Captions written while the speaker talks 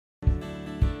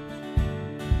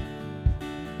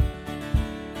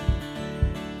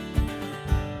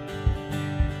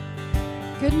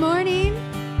Good morning.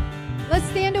 Let's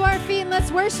stand to our feet and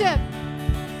let's worship.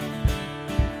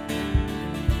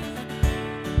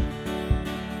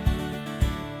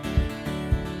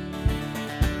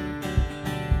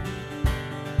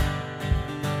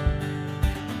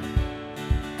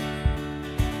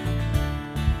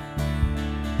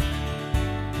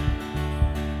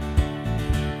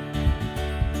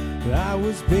 I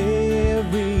was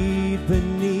buried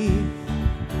beneath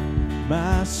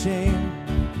my shame.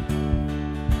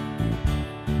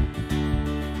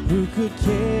 Who could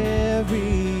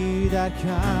carry that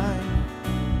kind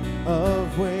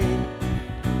of weight?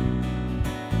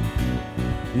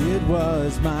 It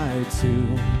was my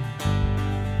tomb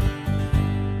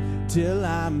till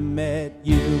I met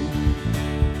you.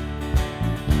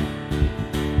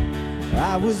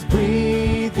 I was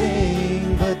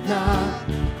breathing but not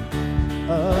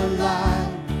alive.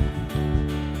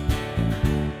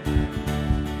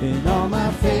 In all my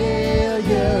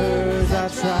failures I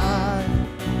tried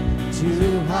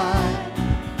to hide.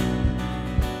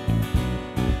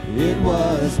 It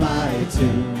was my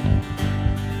tomb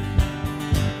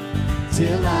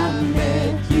till I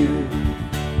met you.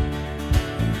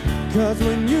 'Cause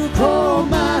when you called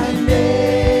my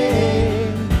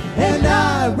name and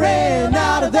I ran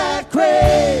out of that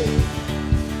grave,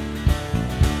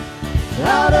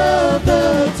 out of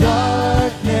the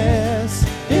darkness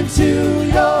into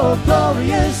your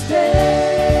glorious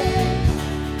day.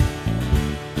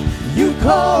 You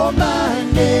called my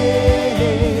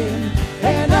name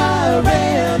and I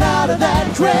ran out of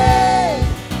that grave,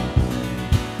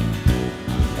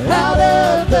 out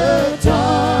of the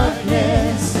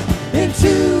darkness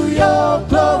into your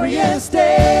glorious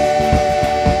day.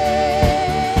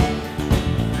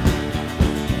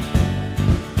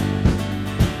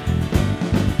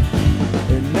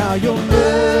 Now your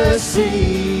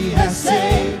mercy has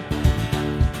saved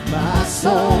my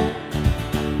soul,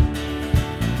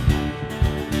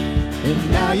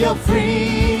 and now your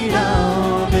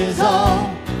freedom is all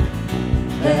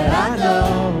that I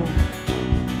know.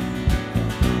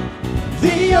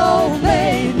 The old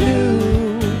me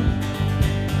knew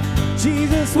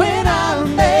Jesus when I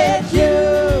met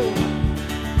you.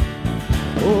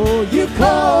 Oh, you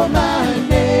called my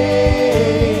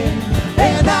name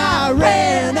and I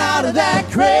ran out of that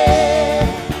grave,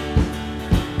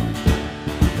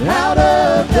 out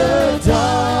of the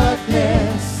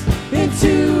darkness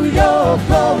into your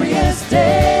glorious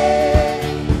day.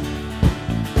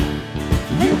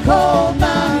 You called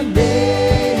my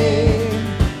name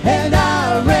and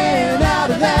I ran out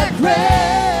of that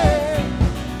grave,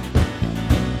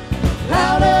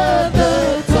 out of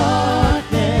the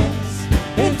darkness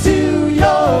into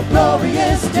your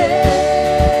glorious day.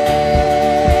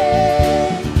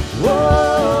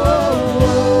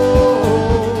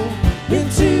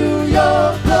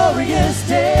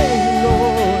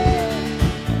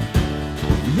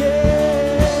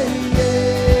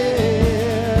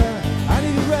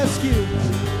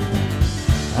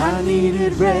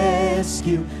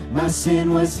 Rescue, my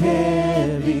sin was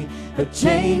heavy, a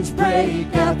chains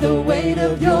break out the weight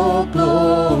of your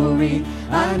glory.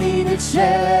 I needed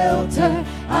shelter,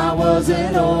 I was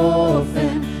an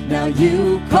orphan, now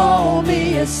you call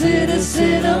me a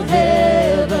citizen of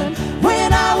heaven.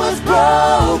 When I was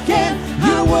broken,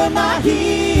 you were my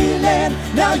healing,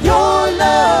 now your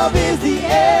love is the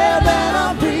air that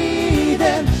I'm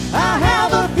breathing. I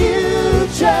have a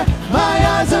future, my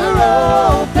eyes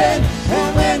are open,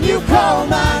 and when you call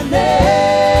my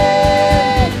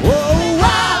name, oh,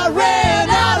 I ran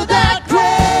out of that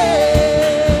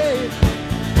grave,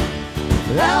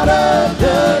 out of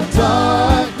the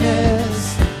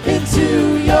darkness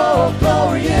into your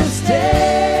glorious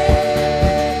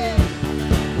day.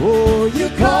 Oh, you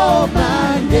called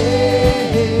my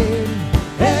name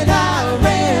and I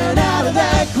ran out of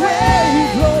that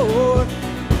grave, Lord,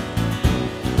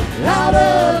 out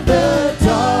of the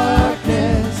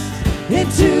darkness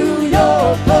into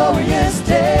your glorious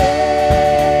day.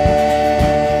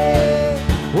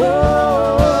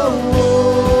 Whoa,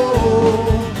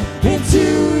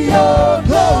 into your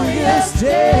glorious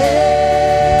day.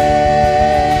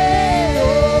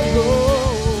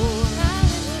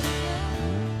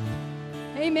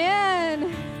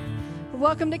 Amen.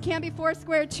 Welcome to Canby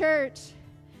Foursquare Church.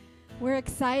 We're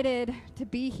excited to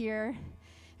be here,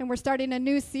 and we're starting a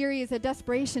new series, a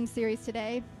Desperation series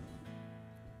today.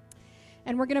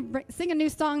 And we're going to sing a new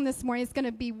song this morning. It's going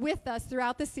to be with us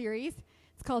throughout the series.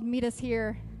 It's called Meet Us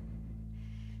Here.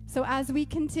 So as we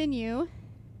continue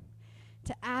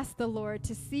to ask the Lord,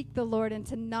 to seek the Lord, and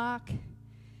to knock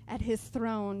at his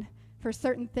throne for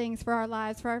certain things for our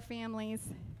lives, for our families,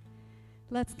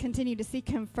 let's continue to seek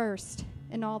him first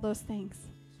in all those things.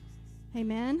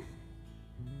 Amen.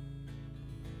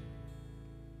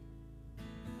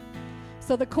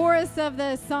 So the chorus of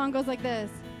the song goes like this.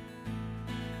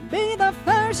 Be the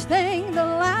first thing, the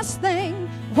last thing,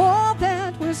 all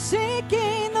that we're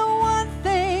seeking, the one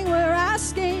thing we're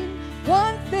asking,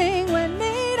 one thing we're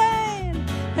needing,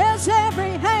 as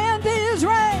every hand is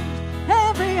raised,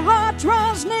 every heart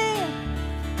draws near,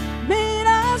 meet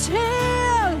us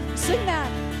here. Sing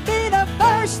that. Be the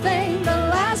first thing, the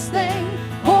last thing,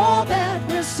 all that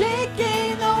we're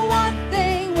seeking, the one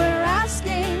thing we're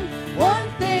asking, one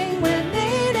thing we're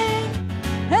needing,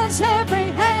 as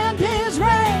every hand is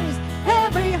raised,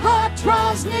 every heart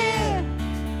draws near,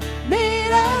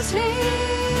 meet us here.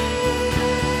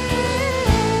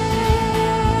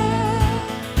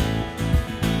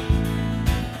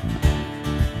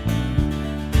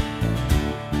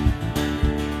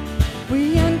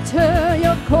 We enter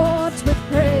your courts with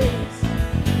praise,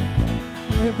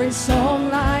 every song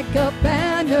like a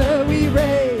banner we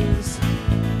raise.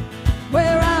 We're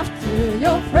after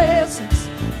your presence,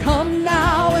 come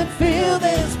now and fill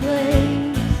this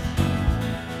place.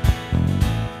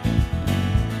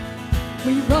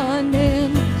 We run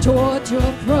in toward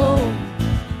your throne,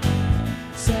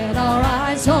 set our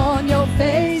eyes on your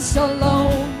face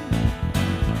alone.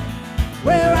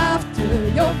 We're after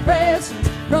your presence,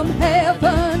 from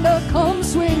heaven to come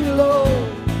swing low.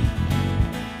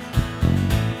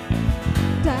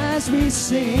 As we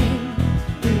sing,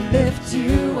 we lift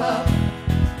you up.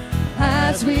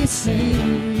 As we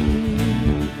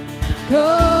sing,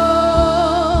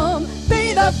 come.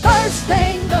 Be the first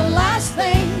thing, the last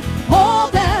thing, all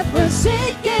that we're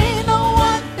seeking, the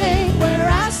one thing we're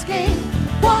asking,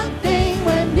 one thing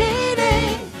we're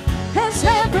needing, as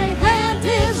every hand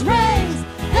is raised,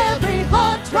 every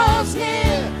heart draws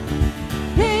near,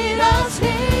 meet us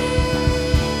here.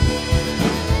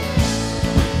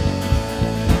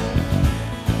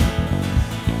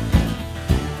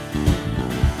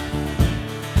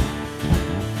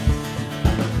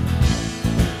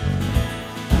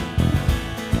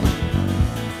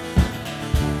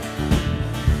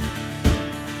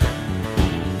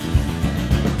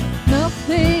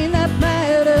 Nothing that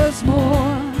matters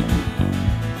more,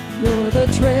 you're the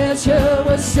treasure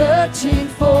we're searching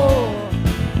for.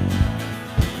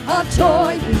 Our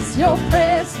joy is your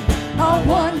presence, our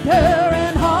wonder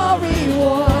and our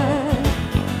reward.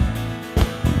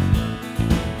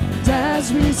 And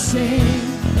as we sing,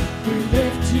 we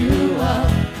lift you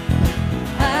up.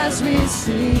 As we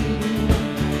sing,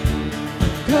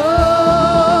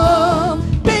 come.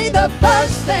 Be the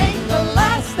first thing, the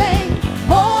last thing,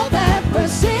 all that we're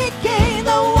seeking,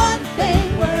 the one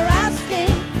thing we're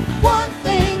asking, one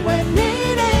thing we're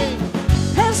needing,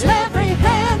 as every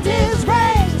hand is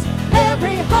raised,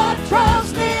 every heart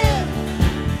draws near,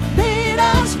 meet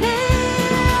us here.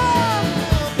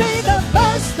 Be the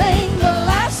first thing, the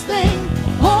last thing,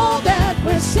 all that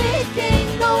we're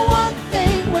seeking, the one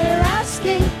thing we're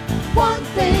asking, one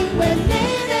thing we're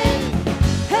needing,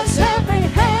 as every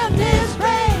hand is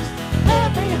raised,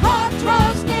 every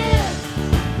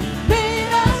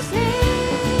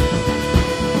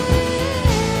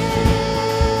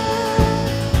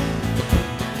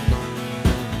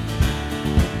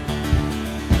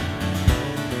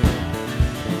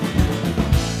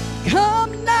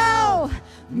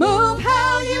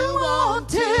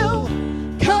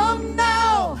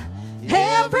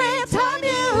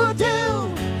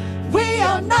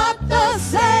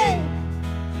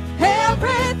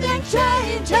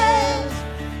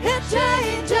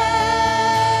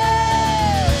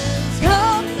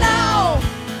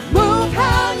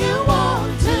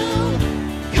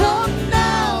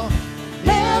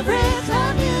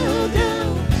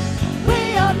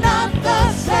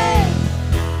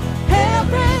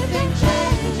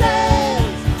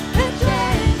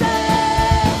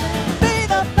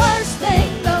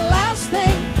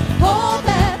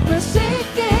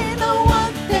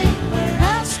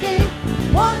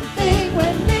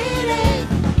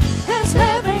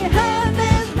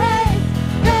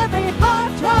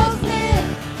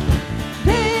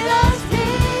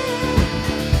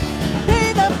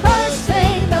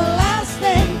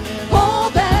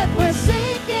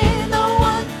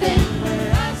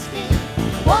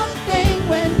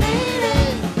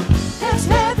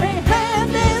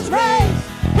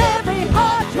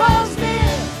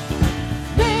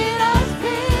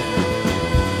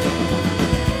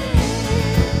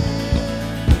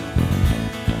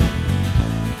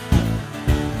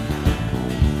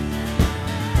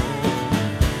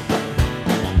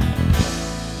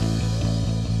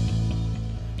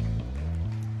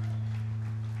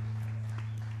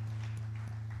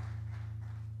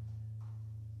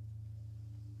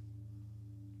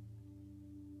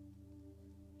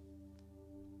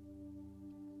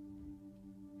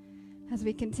as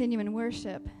we continue in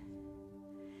worship,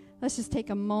 let's just take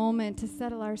a moment to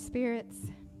settle our spirits.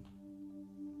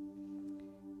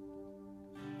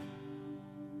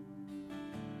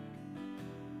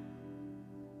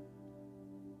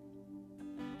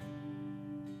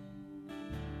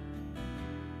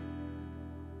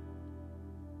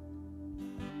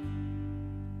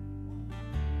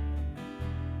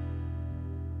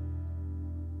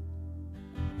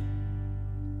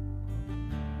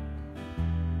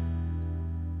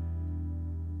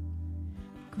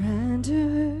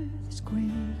 Grandeur is great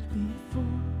before,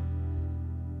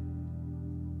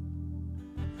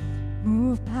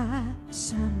 moved by the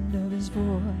sound of his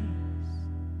voice,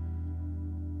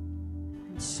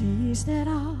 and seas that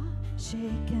are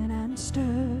shaken and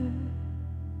stirred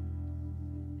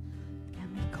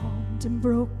can be calmed and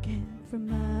broken from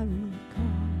my recall.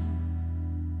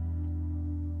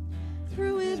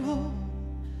 Through it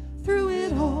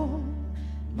all,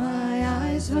 my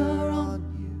eyes are on you.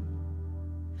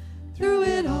 Through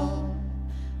it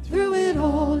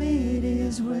all, it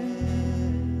is well.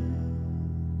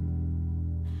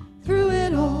 Through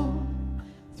it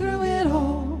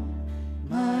all,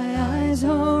 my eyes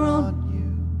are on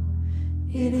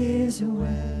you. It is well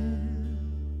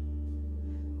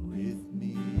with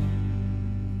me.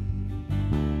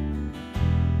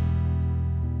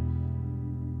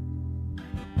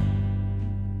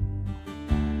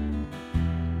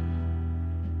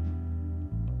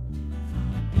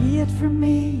 Be it from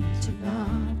me to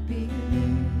not believe,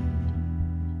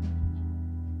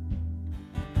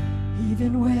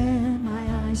 even when my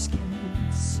eyes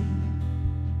can't see,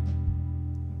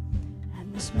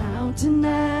 and this mountain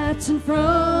that's in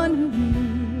front of me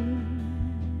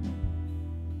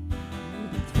will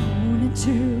be thrown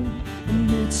into the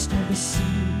midst of the sea.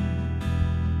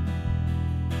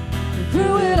 And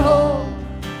through it all,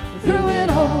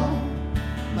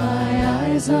 my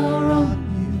eyes are on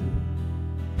you.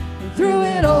 Through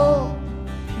it all,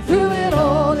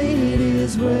 it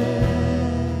is well.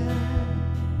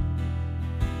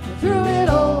 Through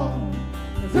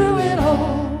it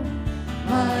all,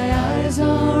 my eyes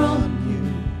are on you.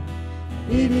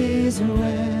 It is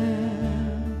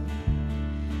well.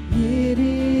 It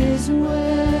is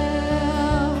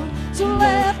well. So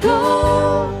let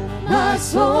go, my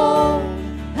soul,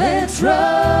 and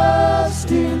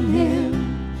trust in Him.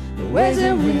 The ways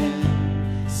and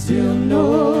winds still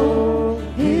know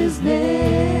His name.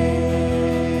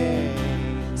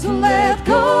 So let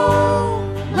go,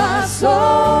 my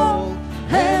soul,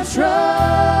 and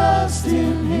trust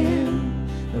in Him.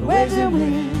 The waves and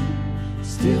wind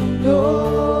still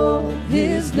know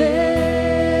His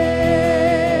name.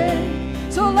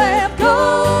 So let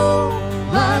go,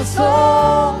 my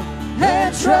soul,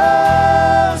 and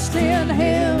trust in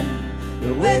Him.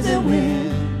 The waves and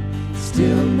wind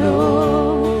still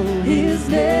know His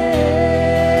name.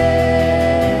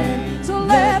 So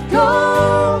let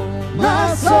go,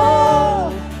 my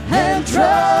soul, and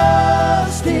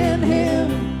trust in Him.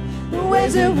 The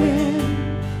waves and wind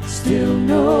still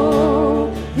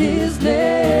know His name.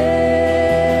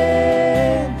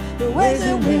 The waves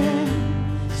and wind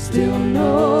still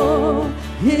know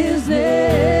His name.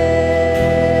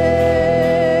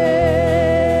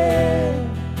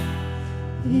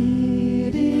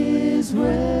 It is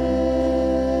well.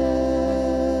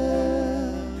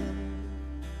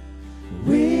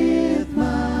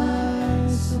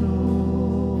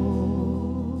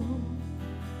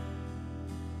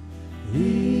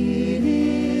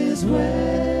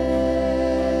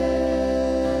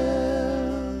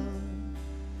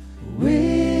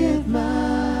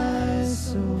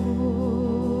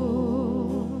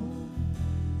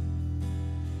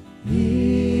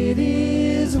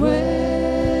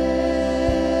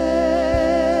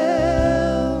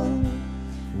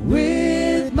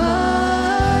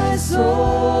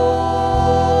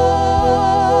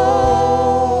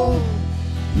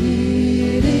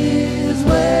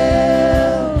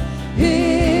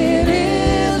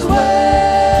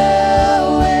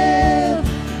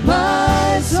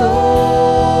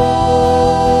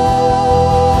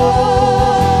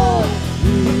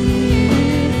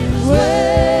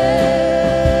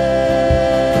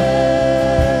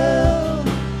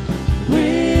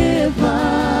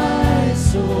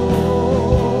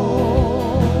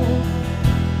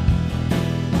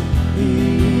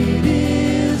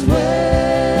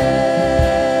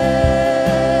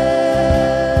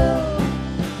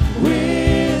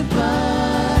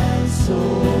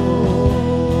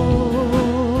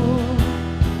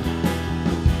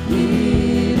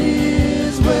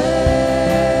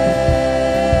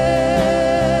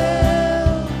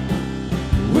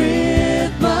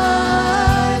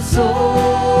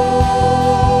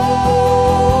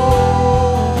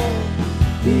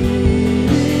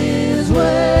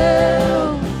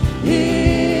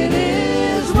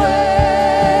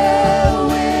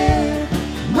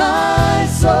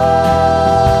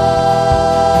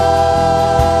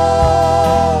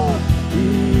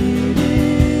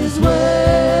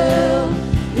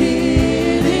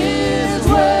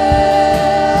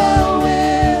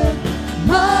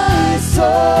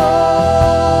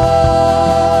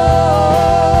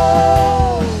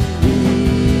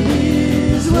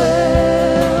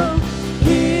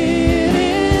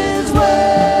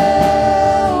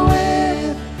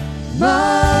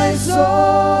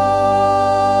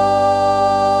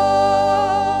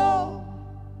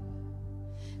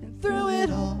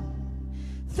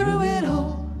 through it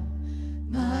all,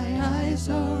 my eyes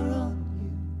are on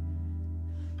you.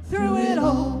 Through it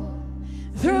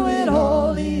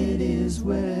all, it is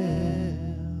well.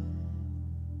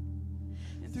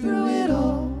 Through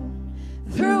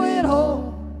it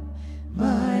all,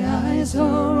 my eyes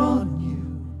are on you.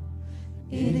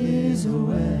 It is well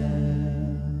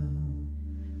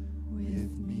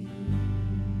with me.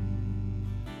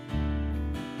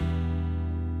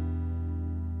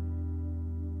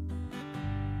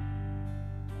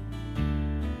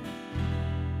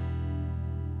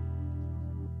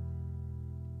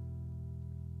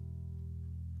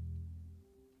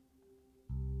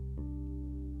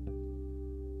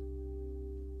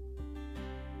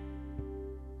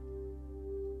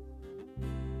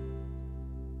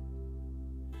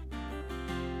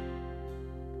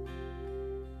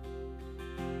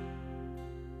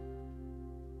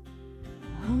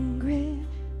 Hungry,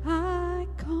 I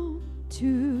come to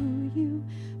you,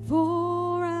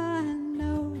 for I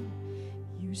know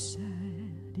you satisfy.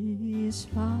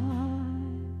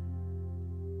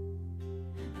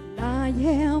 I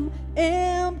am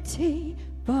empty,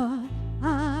 but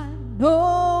I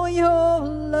know your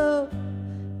love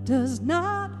does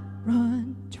not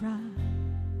run dry.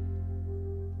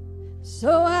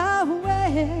 So I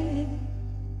wait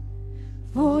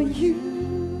for you.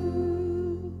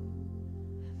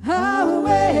 I'll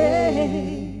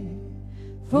wait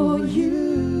for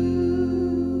you.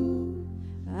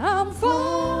 I'm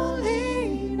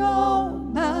falling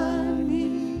on my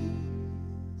knees,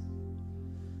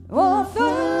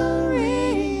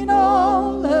 offering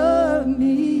all of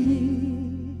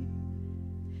me.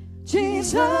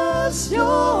 Jesus, you're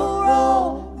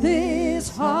all this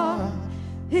heart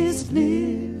is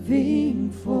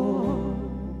living for.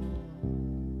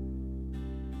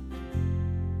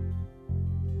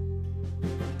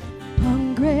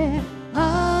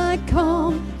 I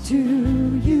come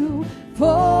to you, for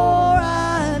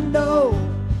I know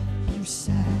you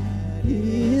satisfy.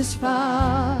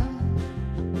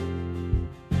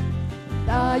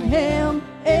 I am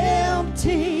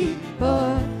empty,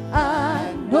 but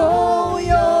I know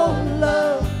your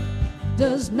love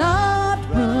does not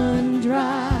run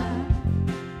dry.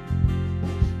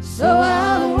 So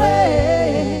I'll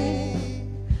wait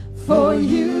for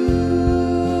you.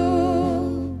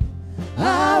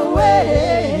 I'll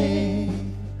wait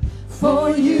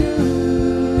for you.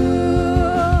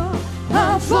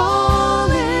 I'm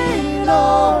falling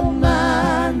on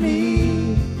my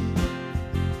knees,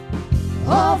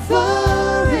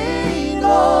 offering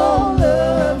all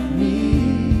of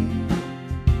me.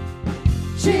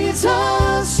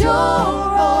 Jesus, you're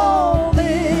all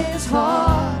this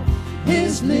heart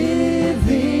is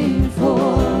living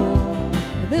for.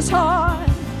 This heart,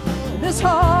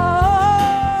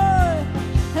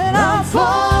 and I'm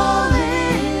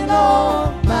falling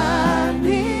on my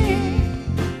knees,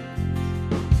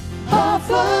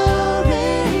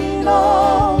 offering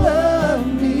all of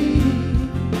me.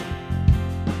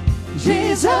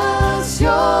 Jesus,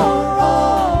 you're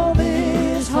all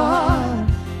this heart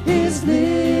is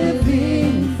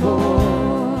living for.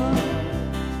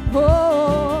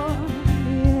 Oh,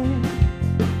 yeah.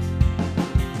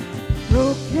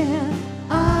 Broken,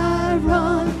 I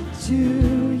run to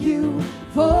you,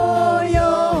 for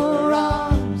your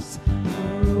arms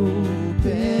are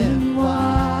open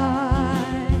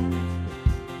wide.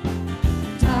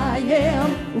 I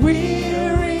am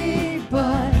weary,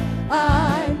 but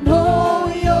I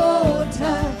know your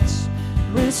touch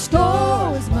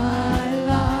restores my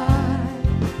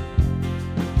life.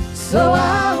 So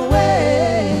I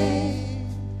wait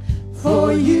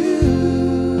for you.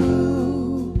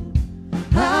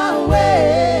 I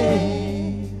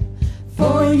wait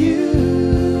for you.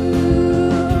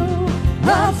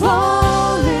 I'm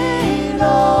falling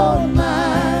on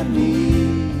my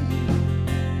knees,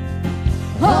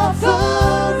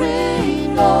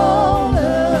 offering all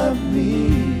of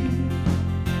me.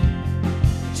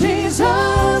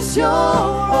 Jesus, you're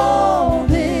all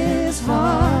this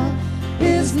heart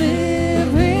is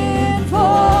living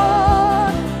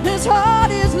for. This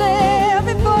heart is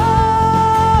living for.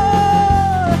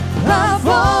 I'm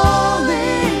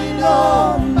falling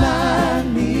on my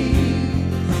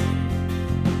knees,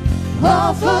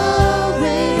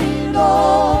 offering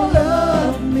all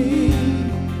of me.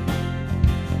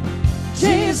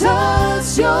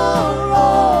 Jesus, you're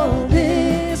all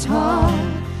this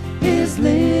heart is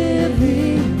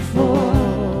living for.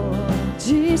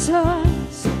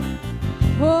 Jesus,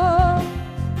 oh,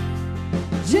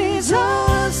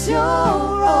 Jesus, you're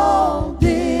all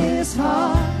this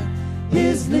heart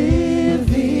is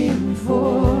living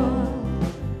for.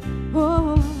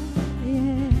 Oh, yeah.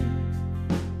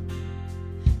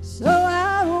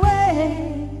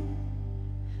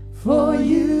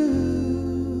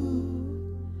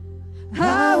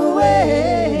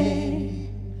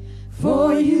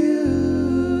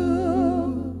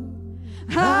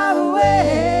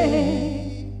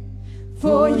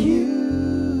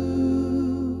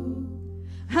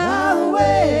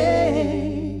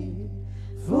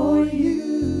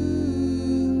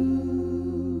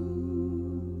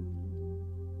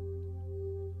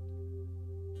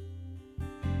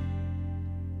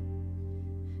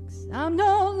 I'm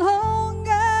no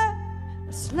longer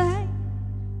a slave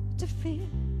to fear,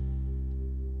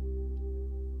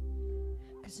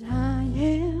 'cause I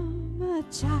am a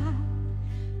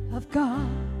child of God.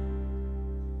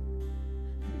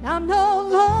 And I'm no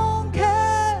longer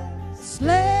a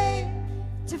slave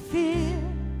to fear,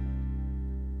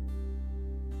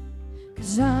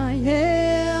 'cause I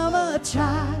am a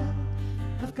child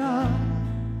of God.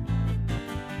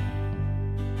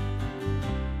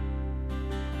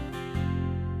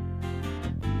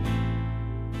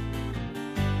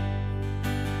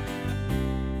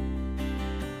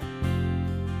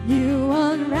 You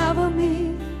unravel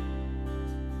me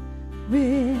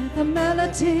with a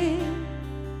melody.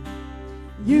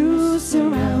 You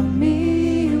surround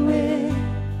me with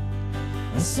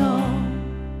a song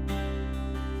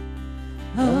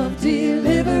of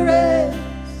deliverance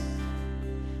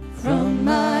from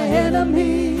my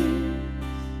enemies,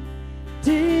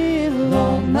 till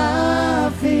all my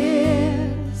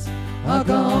fears are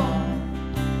gone.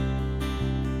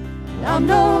 I'm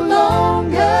no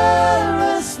longer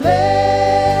a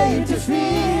slave to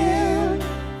fear,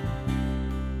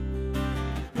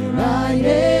 for I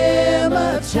am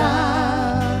a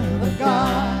child of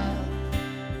God.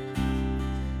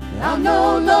 I'm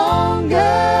no longer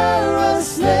a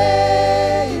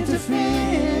slave to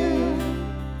fear,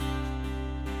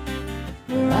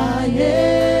 for I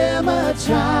am a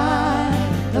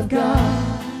child of God.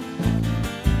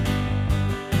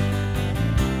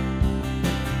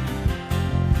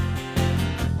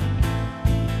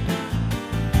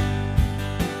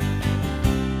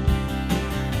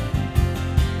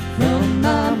 From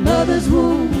my mother's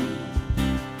womb,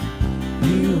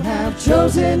 you have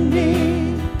chosen me.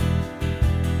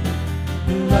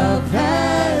 Love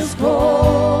has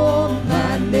called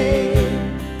my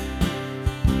name.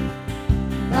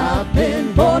 I've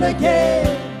been born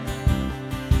again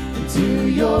into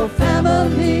your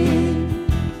family.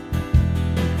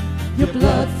 Your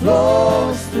blood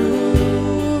flows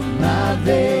through my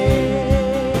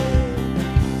veins.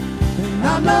 And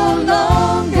I'm no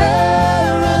longer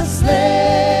a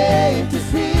slave to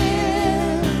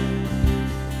fear,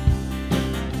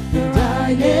 for I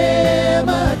am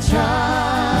a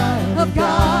child of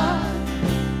God.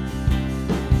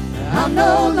 I'm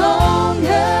no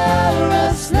longer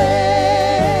a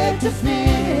slave to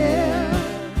fear,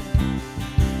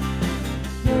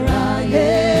 for I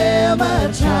am a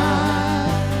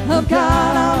child of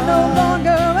God. I'm no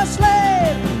longer a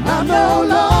slave. I'm no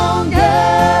longer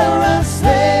a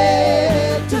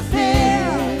slave to fear,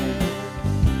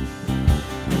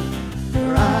 for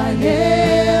I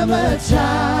am a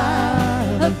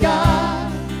child of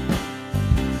God.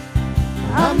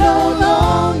 I'm no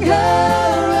longer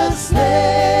a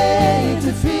slave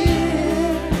to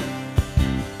fear,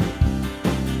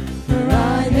 for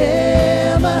I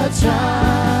am a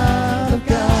child of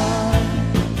God.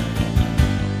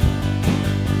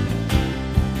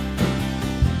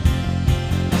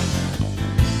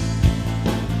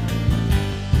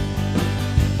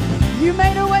 You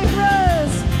made a way for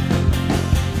us.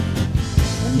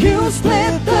 You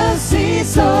split the sea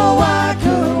so I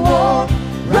could walk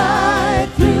right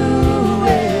through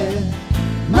it.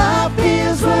 My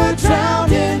fears were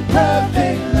drowned in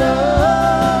perfect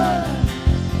love.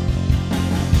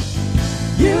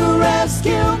 You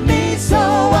rescued me so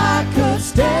I could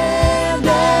stand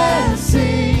and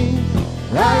sing.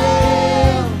 I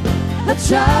am a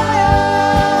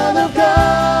child of God.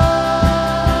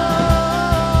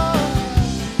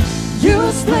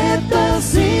 You split the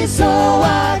sea so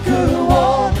I could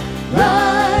walk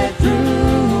right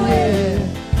through it.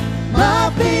 My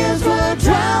fears were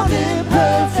drowned in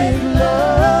perfect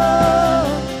love.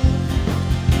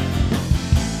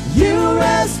 You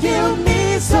rescued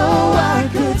me so I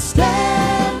could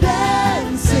stand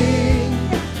and sing.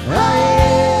 I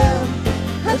am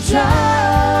a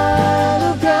child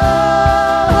of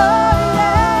God.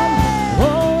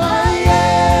 Oh, I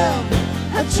am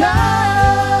a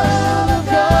child of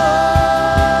God.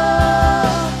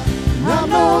 I'm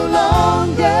no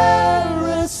longer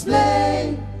a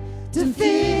slave to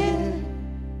fear,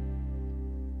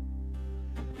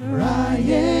 for I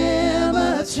am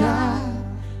a child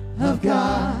of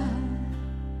God.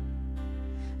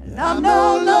 And I'm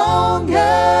no longer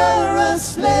a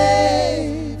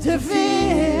slave to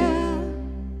fear,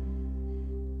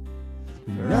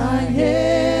 for I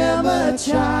am a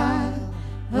child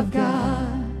of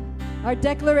God. Our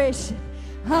declaration: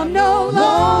 I'm no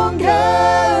longer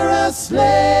a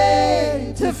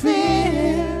slave to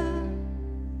fear,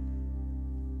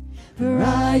 for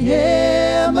I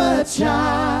am a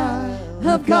child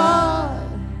of God.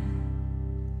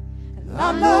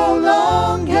 I'm no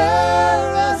longer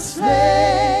a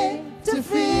slave to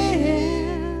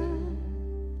fear.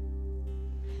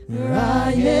 For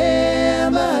I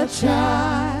am a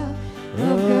child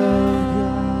of God.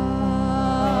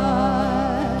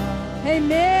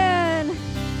 Amen.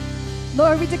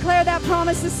 Lord, we declare that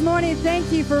promise this morning.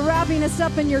 Thank you for wrapping us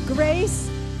up in your grace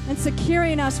and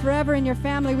securing us forever in your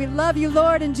family. We love you,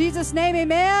 Lord. In Jesus' name,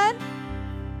 amen.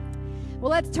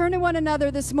 Well, let's turn to one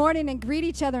another this morning and greet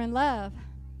each other in love.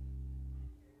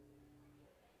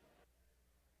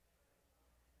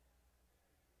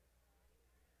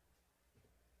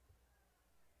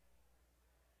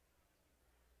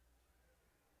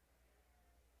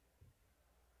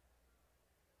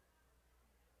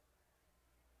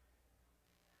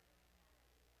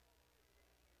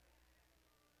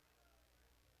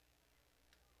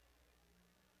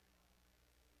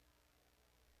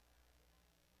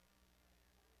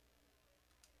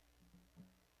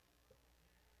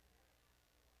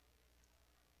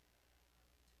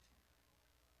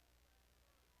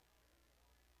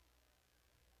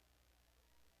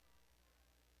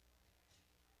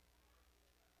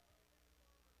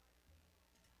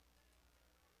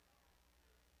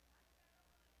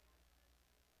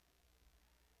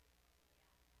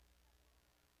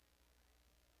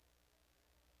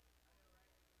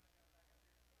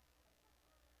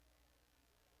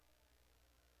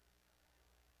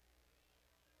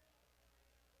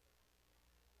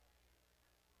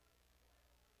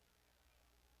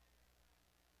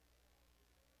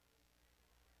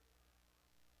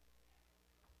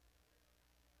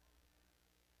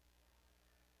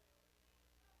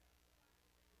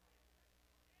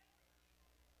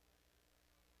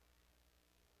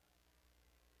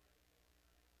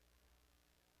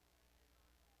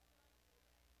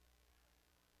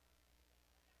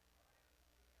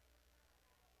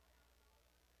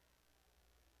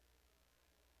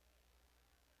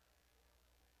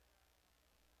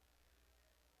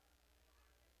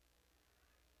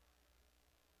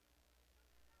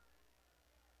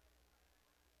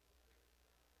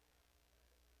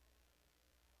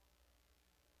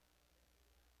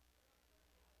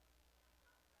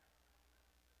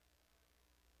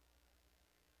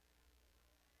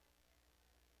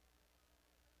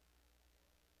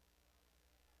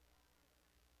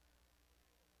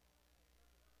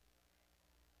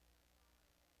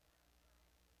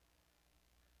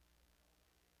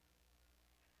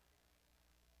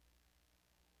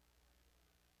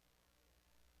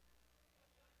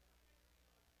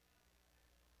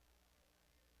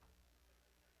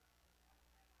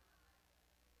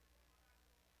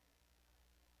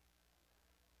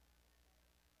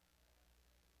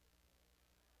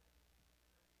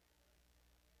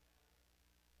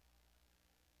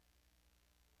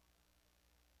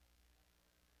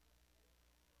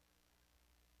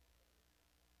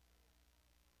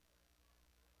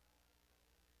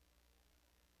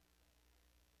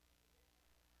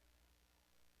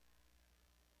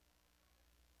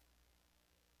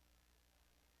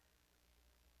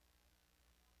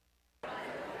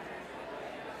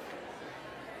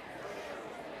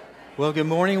 Well, good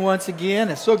morning once again.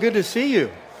 It's so good to see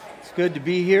you. It's good to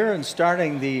be here and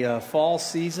starting the fall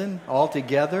season all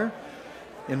together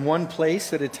in one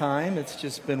place at a time. It's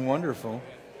just been wonderful.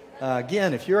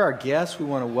 Again, if you're our guest, we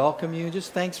want to welcome you.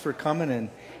 Just thanks for coming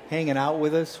and hanging out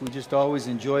with us. We just always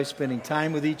enjoy spending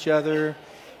time with each other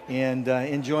and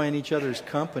enjoying each other's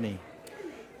company.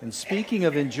 And speaking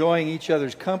of enjoying each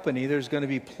other's company, there's going to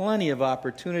be plenty of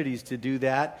opportunities to do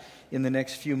that in the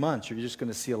next few months. You're just going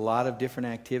to see a lot of different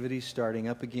activities starting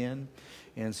up again.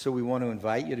 And so we want to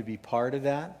invite you to be part of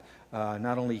that,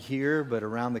 not only here, but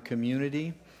around the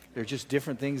community. There's just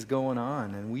different things going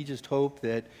on. And we just hope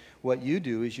that what you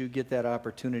do is you get that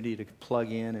opportunity to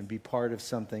plug in and be part of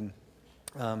something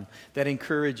that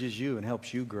encourages you and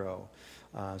helps you grow.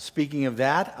 Speaking of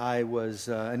that,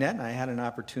 Annette and I had an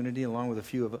opportunity, along with a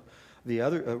few of the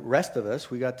other rest of us,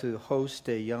 we got to host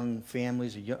a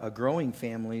growing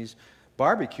families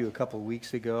barbecue a couple of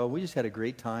weeks ago. We just had a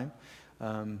great time.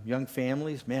 Young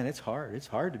families, man, it's hard. It's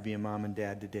hard to be a mom and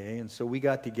dad today. And so we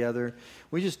got together.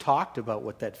 We just talked about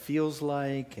what that feels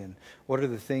like and what are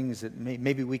the things that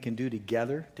maybe we can do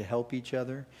together to help each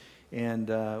other. And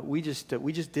we just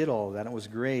did all of that. It was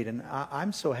great. And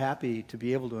I'm so happy to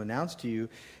be able to announce to you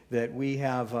that we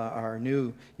have our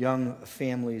new young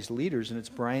families leaders, and it's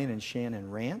Brian and Shannon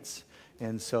Rance.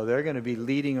 And so they're going to be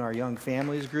leading our young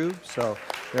families group. So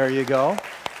there you go.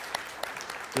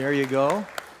 There you go.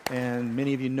 And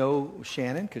many of you know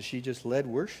Shannon because she just led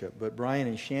worship. But Brian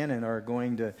and Shannon are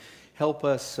going to help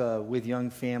us with young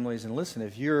families. And listen,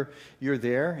 if you're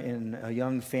there in a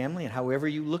young family, and however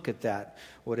you look at that,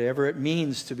 whatever it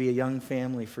means to be a young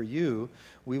family for you,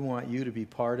 we want you to be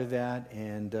part of that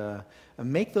and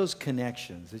make those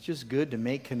connections. It's just good to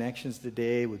make connections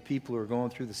today with people who are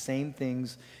going through the same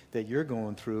things that you're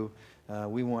going through.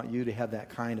 We want you to have that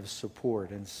kind of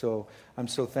support. And so I'm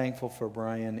so thankful for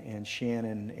Brian and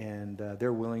Shannon and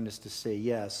their willingness to say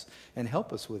yes and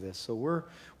help us with this. So we're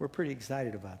pretty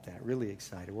excited about that, really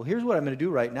excited. Well, here's what I'm going to do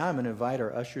right now. I'm going to invite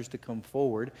our ushers to come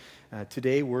forward.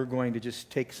 Today we're going to just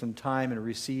take some time and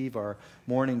receive our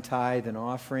morning tithe and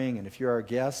offering. And if you're our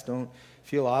guest, don't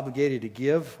feel obligated to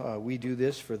give. We do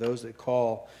this for those that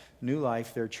call New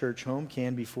Life their church home,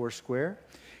 Canby Foursquare.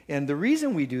 And the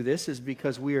reason we do this is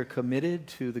because we are committed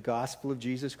to the gospel of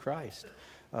Jesus Christ.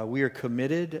 We are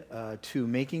committed to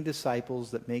making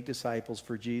disciples that make disciples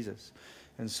for Jesus.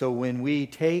 And so when we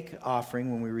take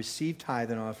offering, when we receive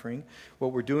tithe and offering,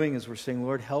 what we're doing is we're saying,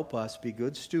 Lord, help us be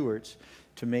good stewards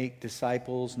to make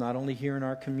disciples not only here in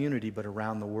our community, but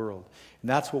around the world. And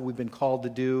that's what we've been called to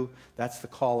do. That's the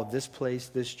call of this place,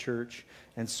 this church.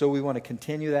 And so we want to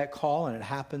continue that call, and it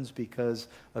happens because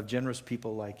of generous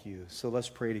people like you. So let's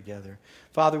pray together.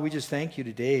 Father, we just thank you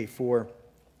today for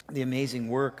the amazing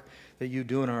work that you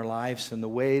do in our lives and the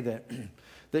way that,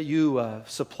 that you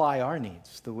supply our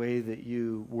needs, the way that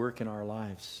you work in our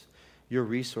lives. Your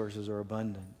resources are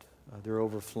abundant. They're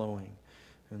overflowing.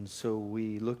 And so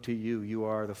we look to you. You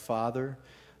are the Father,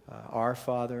 our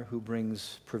Father, who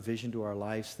brings provision to our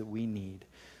lives that we need.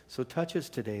 So touch us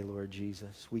today, Lord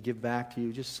Jesus. We give back to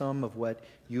you just some of what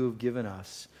you have given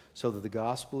us so that the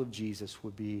gospel of Jesus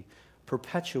would be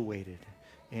perpetuated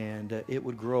and it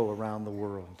would grow around the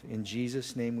world. In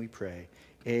Jesus' name we pray.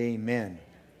 Amen.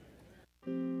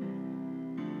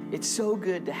 It's so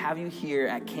good to have you here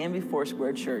at Canby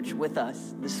Foursquare Church with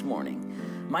us this morning.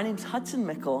 My name's Hudson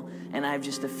Mickle, and I have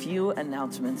just a few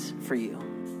announcements for you.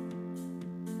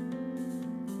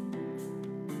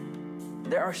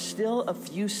 There are still a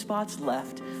few spots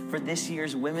left for this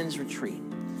year's women's retreat.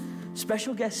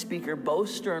 Special guest speaker Bo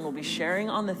Stern will be sharing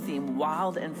on the theme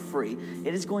Wild and Free.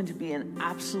 It is going to be an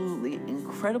absolutely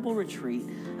incredible retreat,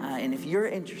 and if you're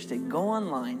interested, go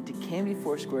online to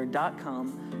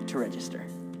canbyfoursquare.com to register.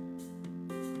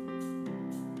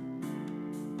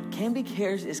 Canby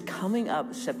Cares is coming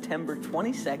up September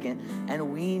 22nd,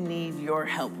 and we need your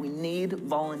help. We need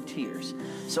volunteers.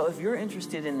 So if you're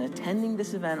interested in attending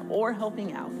this event or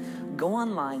helping out, go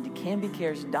online to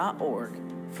canbycares.org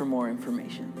for more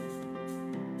information.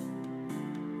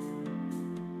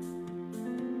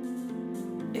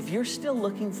 If you're still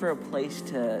looking for a place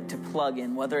to plug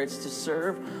in, whether it's to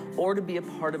serve or to be a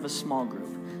part of a small group,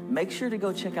 make sure to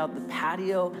go check out the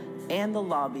patio and the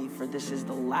lobby, for this is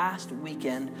the last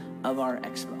weekend of our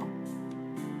expo.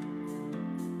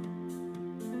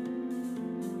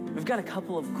 We've got a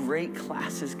couple of great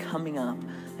classes coming up,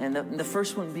 and the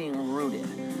first one being Rooted.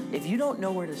 If you don't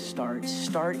know where to start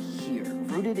here.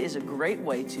 Rooted is a great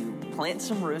way to plant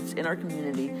some roots in our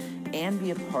community and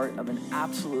be a part of an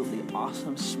absolutely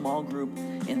awesome small group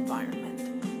environment.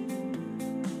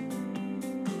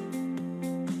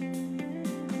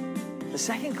 The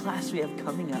second class we have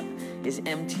coming up is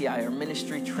MTI, or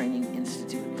Ministry Training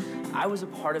Institute. I was a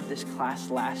part of this class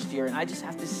last year, and I just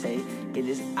have to say it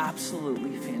is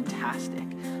absolutely fantastic.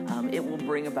 It will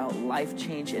bring about life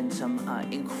change and some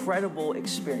incredible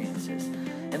experiences.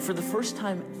 And for the first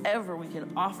time ever, we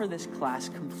can offer this class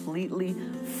completely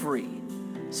free.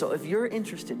 So if you're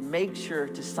interested, make sure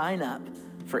to sign up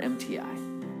for MTI.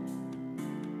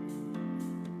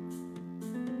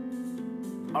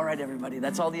 All right, everybody,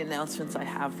 that's all the announcements I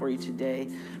have for you today.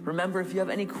 Remember, if you have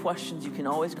any questions, you can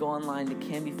always go online to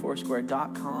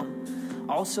canbyfoursquare.com.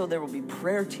 Also, there will be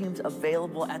prayer teams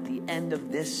available at the end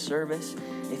of this service.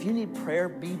 If you need prayer,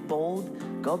 be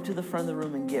bold. Go up to the front of the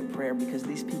room and get prayer, because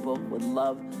these people would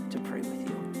love to pray with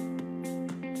you.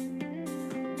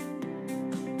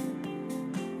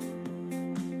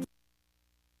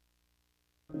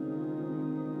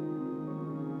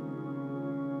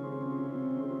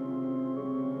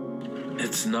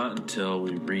 It's not until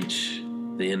we reach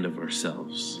the end of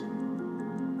ourselves,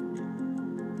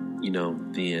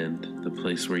 the end, the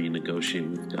place where you negotiate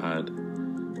with God,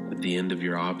 at the end of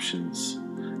your options,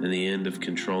 and the end of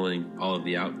controlling all of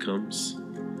the outcomes.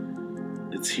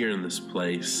 It's here in this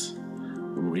place,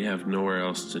 when we have nowhere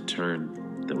else to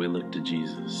turn, that we look to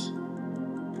Jesus.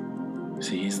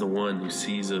 See, He's the one who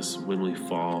sees us when we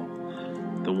fall,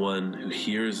 the one who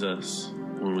hears us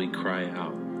when we cry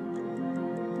out,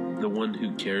 the one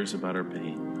who cares about our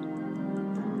pain.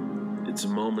 It's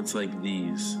moments like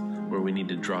these where we need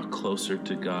to draw closer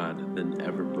to God than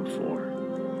ever before.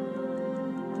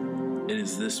 It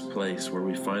is this place where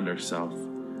we find ourselves,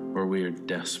 where we are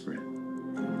desperate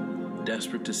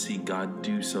to see God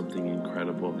do something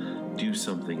incredible, do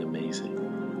something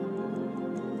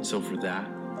amazing. So for that,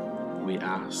 we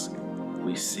ask,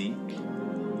 we seek,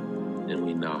 and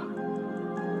we knock.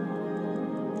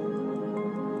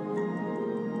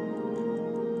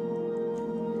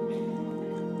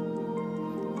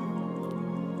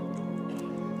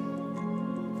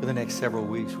 For the next several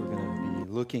weeks, we're going to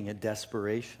be looking at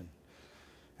desperation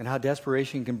and how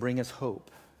desperation can bring us hope.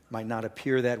 It might not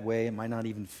appear that way. It might not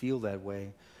even feel that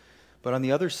way. But on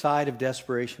the other side of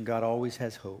desperation, God always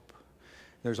has hope.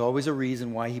 There's always a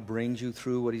reason why he brings you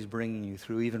through what he's bringing you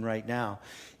through, even right now.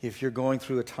 If you're going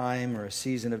through a time or a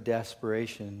season of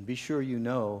desperation, be sure you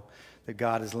know that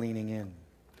God is leaning in,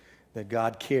 that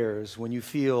God cares. When you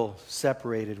feel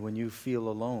separated, when you feel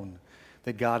alone,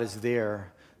 that God is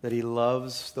there, that he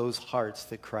loves those hearts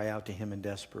that cry out to him in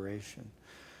desperation.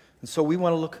 And so we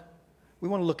want to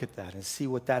look at that and see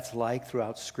what that's like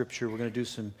throughout Scripture. We're going to do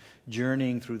some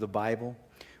journeying through the Bible.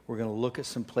 We're going to look at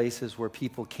some places where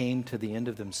people came to the end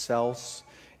of themselves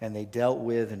and they dealt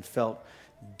with and felt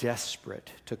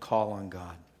desperate to call on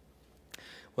God.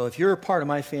 Well, if you're a part of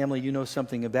my family, you know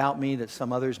something about me that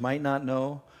some others might not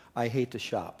know. I hate to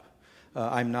shop.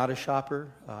 I'm not a shopper.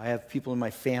 I have people in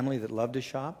my family that love to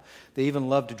shop. They even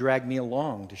love to drag me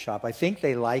along to shop. I think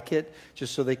they like it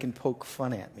just so they can poke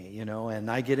fun at me, you know.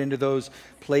 And I get into those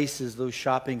places, those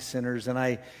shopping centers, and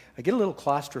I get a little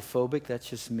claustrophobic. That's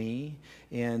just me.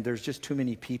 And there's just too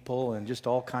many people and just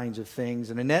all kinds of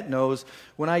things. And Annette knows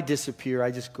when I disappear,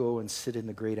 I just go and sit in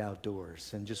the great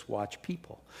outdoors and just watch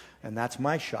people. And that's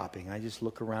my shopping. I just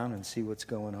look around and see what's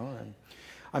going on.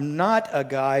 I'm not a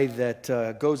guy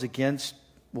that goes against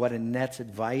what Annette's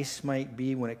advice might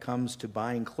be when it comes to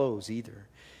buying clothes either.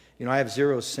 You know, I have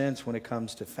 0 sense when it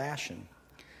comes to fashion.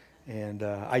 And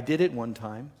I did it one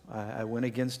time. I went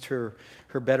against her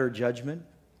better judgment.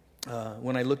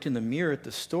 When I looked in the mirror at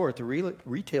the store, at the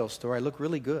retail store, I looked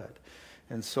really good.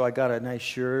 And so I got a nice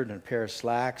shirt and a pair of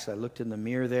slacks. I looked in the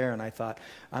mirror there and I thought,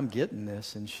 I'm getting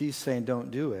this. And she's saying,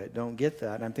 don't do it. Don't get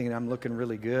that. And I'm thinking, I'm looking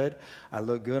really good. I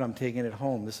look good. I'm taking it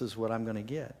home. This is what I'm going to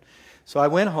get. So I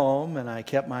went home and I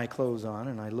kept my clothes on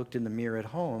and I looked in the mirror at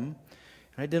home.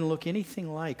 And I didn't look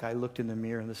anything like I looked in the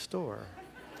mirror in the store.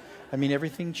 I mean,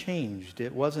 everything changed.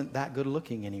 It wasn't that good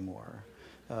looking anymore.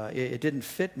 It didn't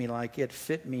fit me like it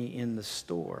fit me in the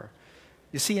store.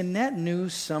 You see, Annette knew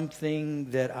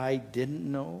something that I didn't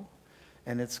know,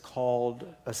 and it's called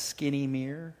a skinny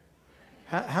mirror.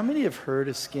 How many have heard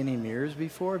of skinny mirrors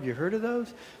before? Have you heard of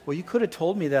those? Well, you could have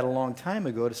told me that a long time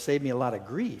ago to save me a lot of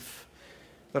grief.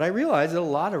 But I realized that a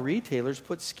lot of retailers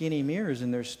put skinny mirrors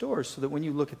in their stores so that when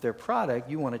you look at their product,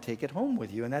 you want to take it home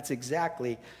with you. And that's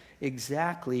exactly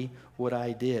what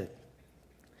I did.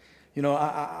 You know,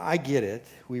 I get it.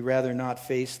 We rather not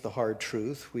face the hard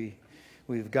truth.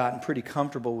 We've gotten pretty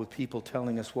comfortable with people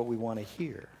telling us what we want to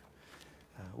hear.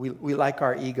 We like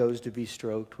our egos to be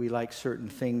stroked. We like certain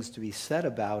things to be said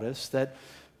about us that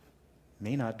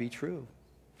may not be true.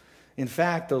 In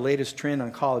fact, the latest trend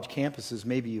on college campuses,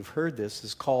 maybe you've heard this,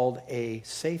 is called a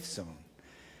safe zone.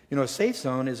 You know, a safe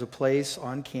zone is a place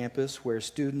on campus where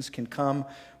students can come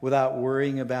without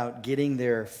worrying about getting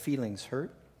their feelings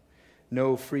hurt.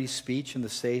 No free speech in the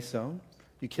safe zone.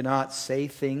 You cannot say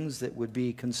things that would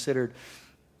be considered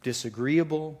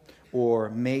disagreeable or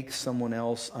make someone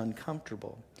else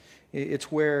uncomfortable. It's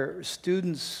where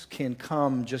students can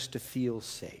come just to feel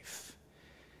safe.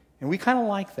 And we kind of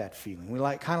like that feeling. We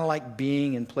kind of like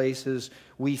being in places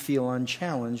we feel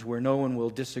unchallenged where no one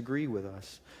will disagree with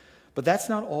us. But that's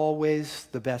not always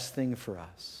the best thing for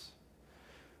us.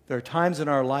 There are times in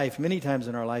our life, many times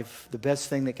in our life, the best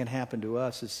thing that can happen to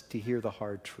us is to hear the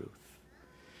hard truth.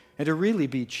 And to really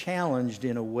be challenged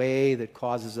in a way that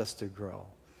causes us to grow.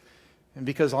 And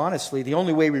because honestly, the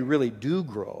only way we really do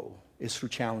grow is through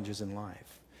challenges in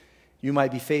life. You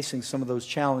might be facing some of those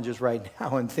challenges right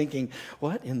now and thinking,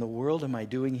 what in the world am I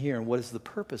doing here? And what is the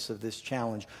purpose of this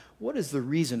challenge? What is the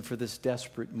reason for this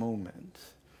desperate moment?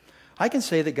 I can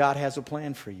say that God has a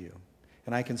plan for you.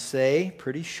 And I can say,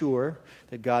 pretty sure,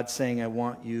 that God's saying, I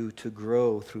want you to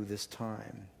grow through this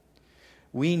time.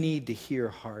 We need to hear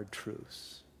hard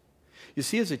truths. You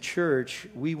see, as a church,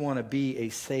 we want to be a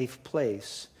safe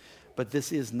place, but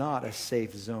this is not a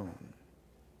safe zone.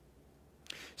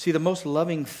 See, the most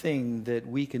loving thing that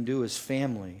we can do as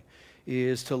family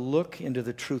is to look into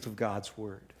the truth of God's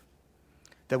Word.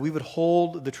 That we would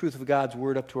hold the truth of God's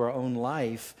Word up to our own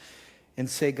life and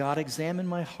say, God, examine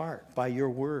my heart by your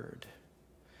Word.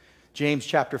 James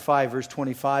chapter 5, verse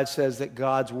 25 says that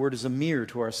God's word is a mirror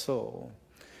to our soul.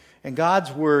 And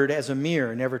God's word as a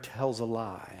mirror never tells a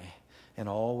lie and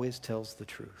always tells the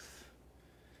truth.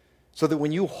 So that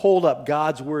when you hold up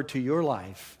God's word to your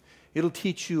life, it'll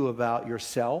teach you about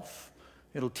yourself,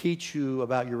 it'll teach you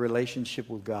about your relationship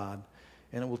with God,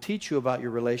 and it will teach you about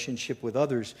your relationship with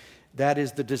others. That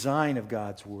is the design of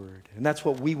God's word. And that's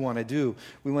what we want to do.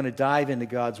 We want to dive into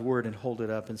God's word and hold it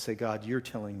up and say, God, you're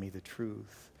telling me the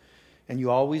truth. And you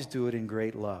always do it in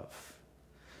great love.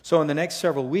 So in the next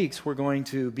several weeks, we're going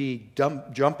to be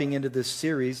jumping into this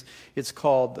series. It's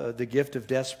called The Gift of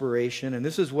Desperation. And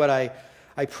this is what I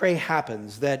pray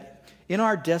happens, that in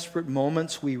our desperate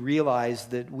moments, we realize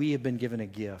that we have been given a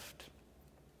gift.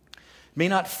 It may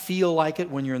not feel like it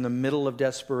when you're in the middle of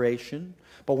desperation,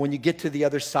 but when you get to the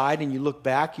other side and you look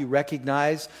back, you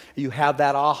recognize, you have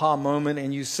that aha moment,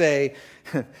 and you say,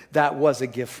 that was a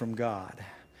gift from God.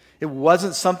 It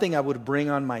wasn't something I would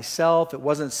bring on myself. It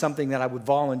wasn't something that I would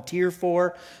volunteer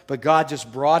for, but God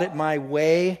just brought it my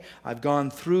way. I've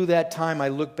gone through that time. I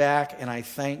look back and I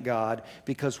thank God,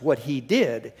 because what He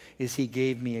did is He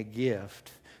gave me a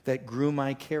gift that grew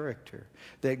my character,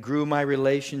 that grew my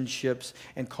relationships,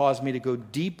 and caused me to go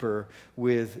deeper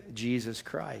with Jesus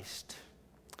Christ.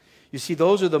 You see,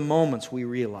 those are the moments we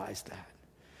realize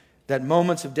that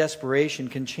moments of desperation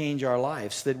can change our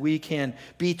lives, that we can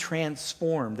be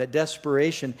transformed, that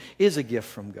desperation is a gift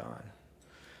from God.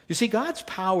 You see, God's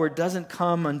power doesn't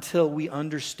come until we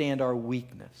understand our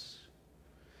weakness.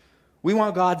 We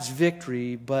want God's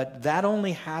victory, but that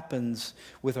only happens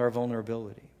with our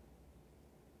vulnerability.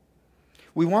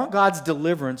 We want God's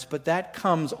deliverance, but that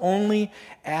comes only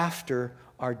after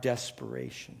our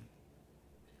desperation.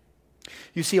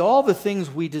 You see, all the things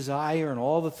we desire and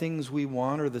all the things we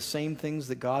want are the same things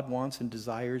that God wants and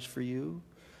desires for you,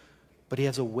 but He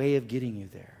has a way of getting you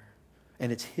there,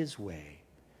 and it's His way.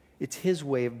 It's His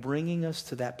way of bringing us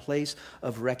to that place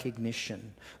of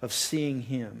recognition, of seeing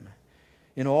Him.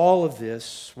 In all of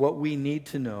this, what we need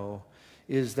to know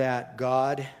is that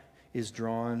God is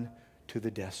drawn to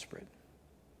the desperate.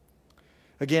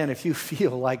 Again, if you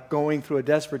feel like going through a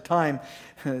desperate time,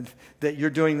 that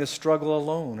you're doing this struggle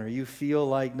alone, or you feel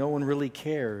like no one really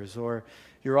cares, or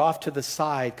you're off to the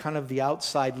side, kind of the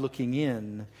outside looking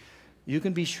in, you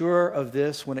can be sure of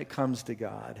this when it comes to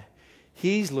God.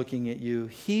 He's looking at you,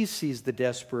 He sees the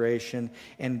desperation,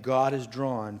 and God is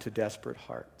drawn to desperate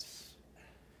hearts.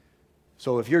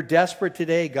 So if you're desperate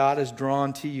today, God is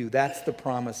drawn to you. That's the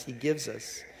promise He gives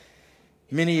us.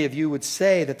 Many of you would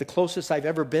say that the closest I've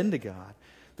ever been to God,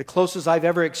 the closest I've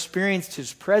ever experienced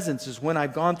His presence, is when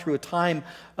I've gone through a time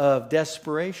of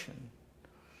desperation.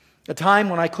 A time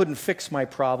when I couldn't fix my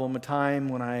problem, a time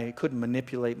when I couldn't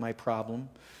manipulate my problem,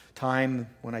 a time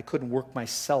when I couldn't work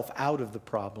myself out of the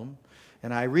problem.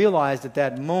 And I realized at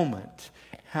that moment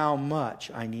how much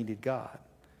I needed God,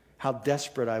 how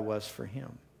desperate I was for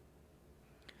Him.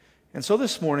 And so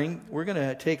this morning, we're going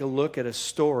to take a look at a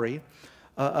story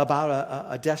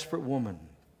about a desperate woman,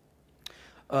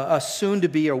 a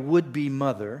soon-to-be or would-be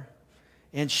mother,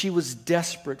 and she was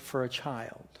desperate for a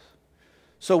child.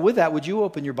 So with that, would you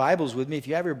open your Bibles with me? If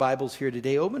you have your Bibles here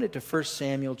today, open it to 1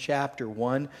 Samuel chapter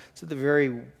 1. It's at the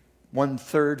very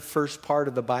 1/3 first part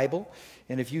of the Bible.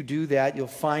 And if you do that, you'll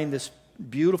find this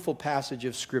beautiful passage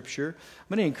of Scripture.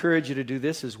 I'm going to encourage you to do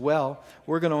this as well.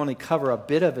 We're going to only cover a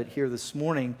bit of it here this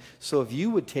morning, so if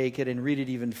you would take it and read it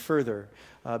even further,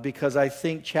 because I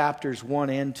think chapters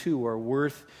 1 and 2 are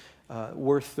worth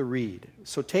the read.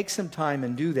 So take some time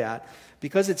and do that,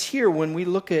 because it's here when we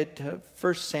look at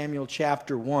 1 Samuel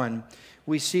chapter 1,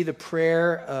 we see the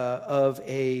prayer of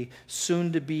a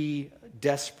soon-to-be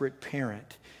desperate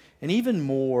parent. And even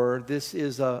more, this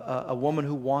is a woman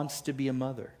who wants to be a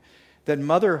mother. That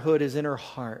motherhood is in her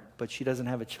heart, but she doesn't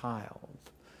have a child.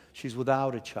 She's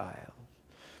without a child.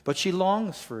 But she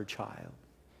longs for a child.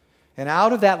 And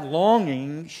out of that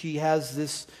longing, she has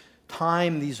this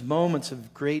time, these moments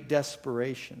of great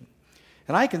desperation.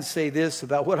 And I can say this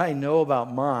about what I know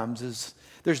about moms is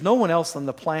there's no one else on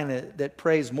the planet that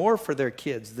prays more for their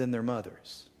kids than their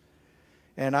mothers.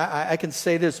 And I can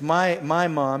say this, my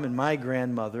mom and my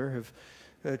grandmother have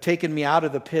taken me out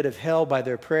of the pit of hell by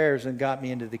their prayers and got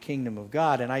me into the kingdom of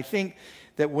God. And I think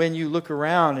that when you look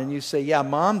around and you say, yeah,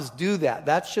 moms do that,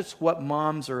 that's just what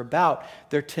moms are about.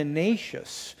 They're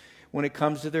tenacious when it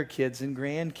comes to their kids and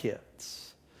grandkids.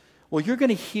 Well, you're going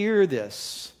to hear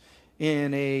this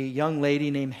in a young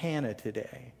lady named Hannah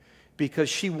today, because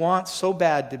she wants so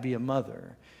bad to be a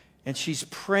mother. And she's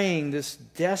praying this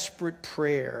desperate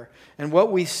prayer. And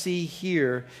what we see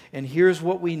here, and here's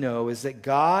what we know, is that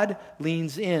God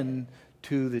leans in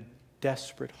to the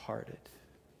desperate-hearted.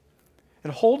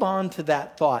 And hold on to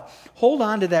that thought. Hold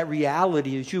on to that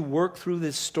reality as you work through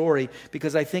this story,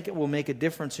 because I think it will make a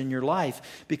difference in your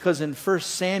life. Because in 1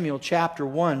 Samuel chapter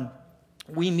 1,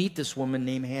 we meet this woman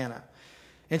named Hannah.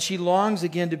 And she longs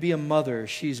again to be a mother.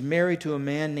 She's married to a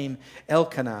man named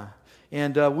Elkanah.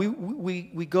 And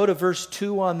we go to verse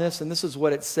 2 on this, and this is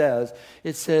what it says.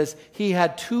 It says, he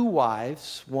had 2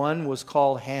 wives. One was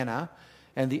called Hannah,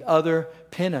 and the other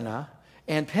Peninnah.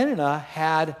 And Peninnah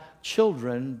had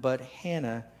children, but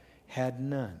Hannah had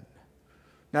none.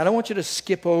 Now, I don't want you to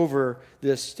skip over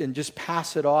this and just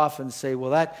pass it off and say,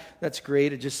 well, that's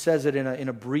great. It just says it in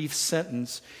a brief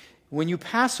sentence. When you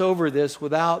pass over this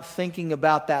without thinking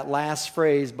about that last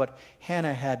phrase, but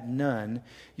Hannah had none,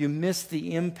 you miss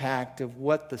the impact of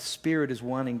what the Spirit is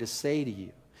wanting to say to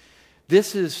you.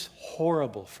 This is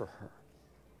horrible for her.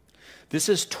 This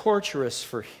is torturous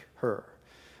for her.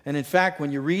 And in fact,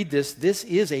 when you read this, this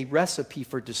is a recipe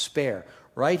for despair,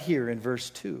 right here in verse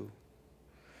 2.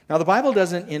 Now, the Bible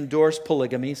doesn't endorse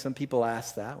polygamy. Some people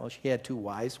ask that. Well, she had 2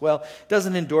 wives. Well, it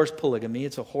doesn't endorse polygamy.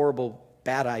 It's a horrible,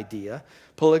 bad idea.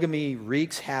 Polygamy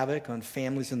wreaks havoc on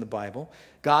families in the Bible.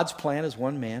 God's plan is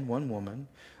 1 man, 1 woman.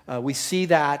 We see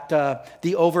that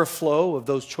the overflow of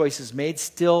those choices made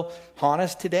still haunt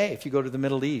us today if you go to the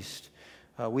Middle East.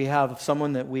 We have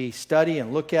someone that we study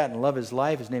and look at and love his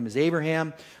life. His name is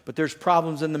Abraham. But there's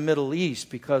problems in the Middle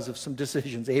East because of some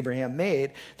decisions Abraham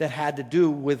made that had to do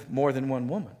with more than 1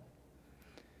 woman.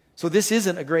 So this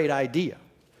isn't a great idea.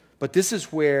 But this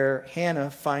is where Hannah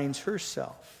finds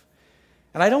herself.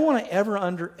 And I don't want to ever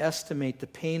underestimate the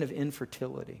pain of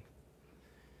infertility.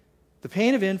 The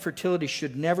pain of infertility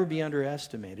should never be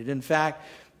underestimated. In fact,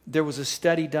 there was a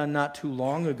study done not too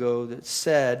long ago that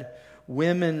said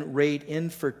women rate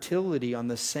infertility on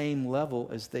the same level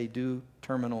as they do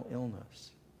terminal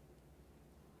illness.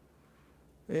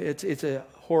 It's a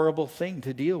horrible thing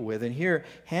to deal with. And here,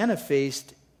 Hannah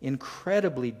faced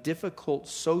incredibly difficult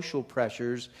social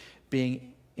pressures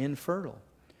being infertile.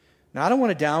 Now, I don't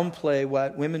want to downplay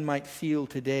what women might feel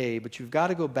today, but you've got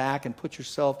to go back and put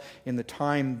yourself in the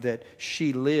time that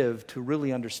she lived to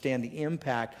really understand the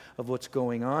impact of what's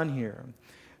going on here.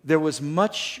 There was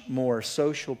much more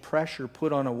social pressure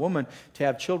put on a woman to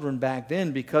have children back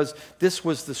then because this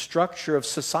was the structure of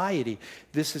society.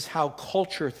 This is how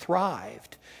culture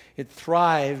thrived. It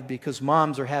thrived because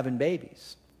moms are having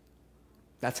babies.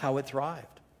 That's how it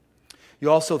thrived.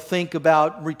 You also think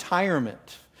about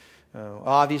retirement.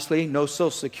 Obviously, no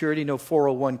Social Security, no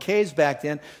 401ks back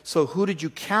then. So who did you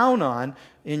count on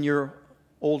in your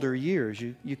older years?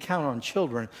 You count on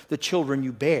children, the children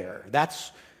you bear.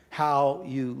 That's how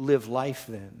you live life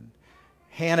then.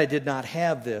 Hannah did not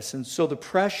have this. And so the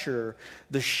pressure,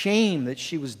 the shame that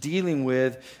she was dealing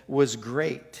with was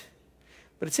great.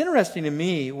 But it's interesting to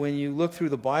me when you look through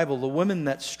the Bible, the women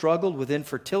that struggled with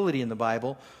infertility in the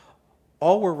Bible,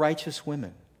 all were righteous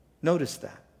women. Notice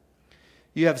that.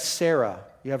 You have Sarah,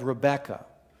 you have Rebecca,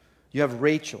 you have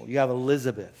Rachel, you have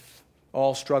Elizabeth,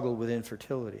 all struggled with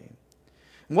infertility.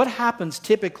 And what happens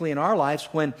typically in our lives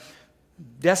when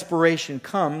desperation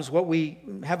comes, what we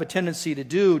have a tendency to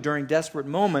do during desperate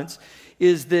moments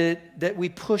is that we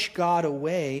push God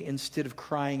away instead of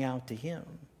crying out to Him.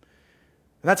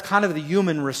 And that's kind of the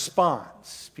human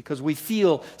response because we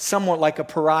feel somewhat like a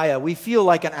pariah. We feel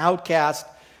like an outcast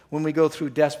when we go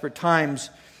through desperate times.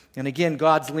 And again,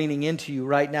 God's leaning into you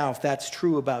right now if that's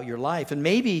true about your life. And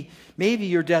maybe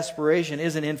your desperation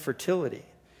isn't infertility.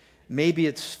 Maybe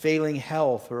it's failing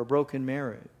health or a broken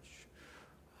marriage.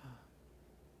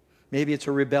 Maybe it's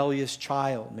a rebellious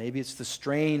child. Maybe it's the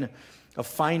strain of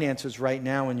finances right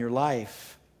now in your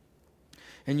life.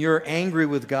 And you're angry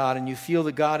with God and you feel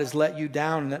that God has let you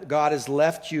down and that God has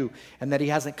left you and that He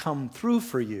hasn't come through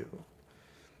for you.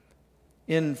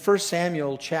 In 1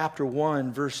 Samuel chapter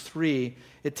 1, verse 3,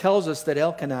 it tells us that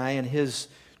Elkanah and his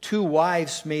 2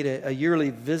 wives made a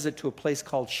yearly visit to a place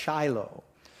called Shiloh.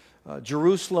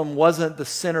 Jerusalem wasn't the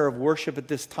center of worship at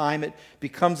this time. It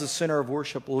becomes the center of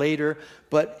worship later.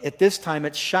 But at this time,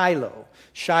 it's Shiloh.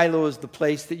 Shiloh is the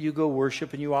place that you go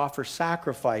worship and you offer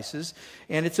sacrifices.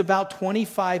 And it's about a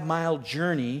 25-mile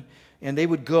journey. And they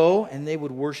would go and they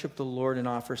would worship the Lord and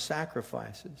offer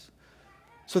sacrifices.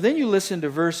 So then you listen to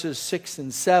verses 6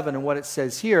 and 7 and what it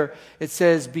says here. It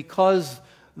says, because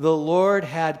the Lord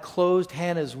had closed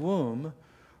Hannah's womb,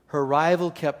 her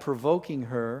rival kept provoking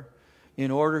her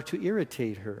in order to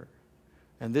irritate her.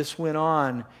 And this went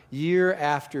on year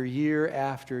after year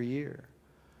after year.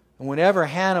 And whenever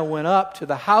Hannah went up to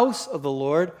the house of the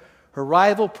Lord, her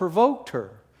rival provoked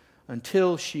her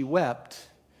until she wept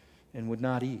and would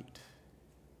not eat.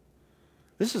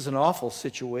 This is an awful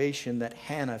situation that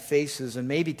Hannah faces, and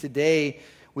maybe today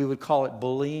we would call it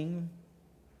bullying.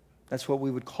 That's what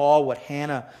we would call what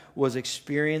Hannah was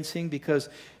experiencing, because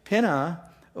Peninnah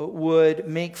would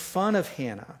make fun of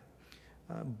Hannah,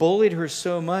 bullied her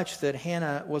so much that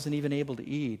Hannah wasn't even able to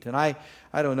eat. And I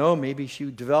don't know, maybe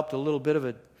she developed a little bit of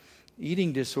an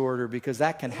eating disorder, because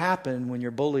that can happen when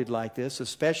you're bullied like this,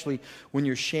 especially when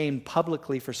you're shamed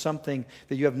publicly for something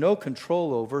that you have no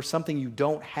control over, something you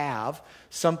don't have,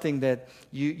 something that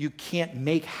you can't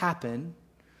make happen.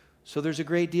 So there's a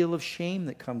great deal of shame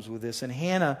that comes with this. And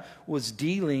Hannah was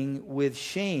dealing with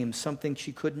shame, something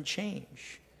she couldn't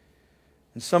change.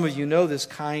 And some of you know this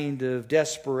kind of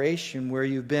desperation where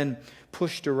you've been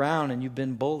pushed around and you've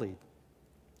been bullied.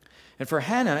 And for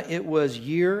Hannah, it was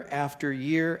year after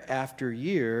year after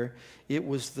year, it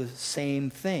was the same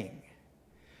thing.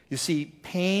 You see,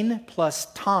 pain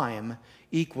plus time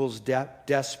equals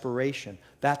desperation.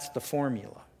 That's the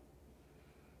formula.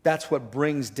 That's what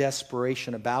brings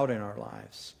desperation about in our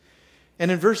lives. And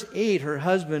in verse 8, her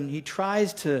husband, he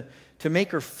tries to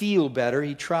make her feel better.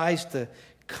 He tries to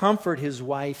comfort his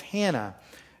wife, Hannah.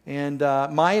 And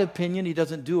my opinion, he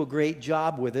doesn't do a great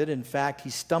job with it. In fact,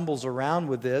 he stumbles around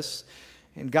with this.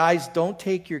 And guys, don't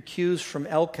take your cues from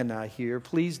Elkanah here.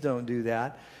 Please don't do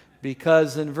that.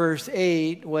 Because in verse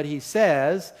 8, what he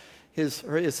says,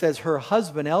 it says her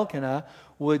husband, Elkanah,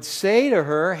 would say to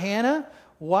her, Hannah,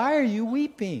 why are you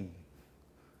weeping?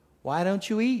 Why don't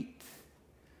you eat?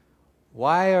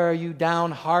 Why are you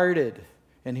downhearted?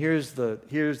 And here's the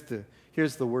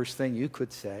worst thing you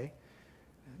could say.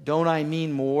 Don't I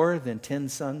mean more than 10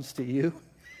 sons to you?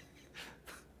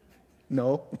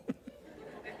 No.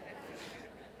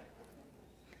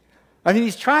 I mean,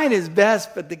 he's trying his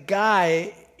best, but the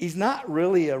guy, he's not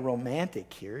really a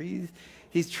romantic here.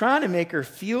 He's trying to make her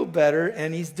feel better,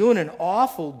 and he's doing an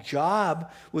awful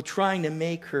job with trying to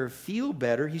make her feel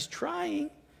better. He's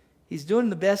trying. He's doing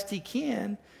the best he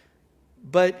can,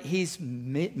 but he's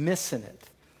missing it.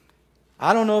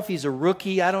 I don't know if he's a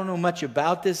rookie. I don't know much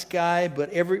about this guy,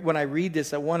 but when I read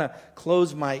this, I want to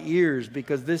close my ears,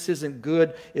 because this isn't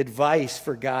good advice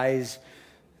for guys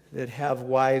that have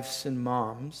wives and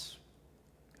moms.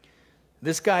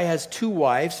 This guy has 2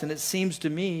 wives, and it seems to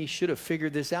me he should have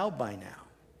figured this out by now.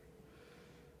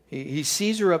 He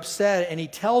sees her upset, and he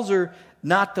tells her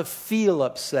not to feel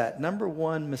upset. Number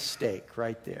 1 mistake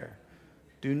right there.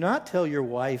 Do not tell your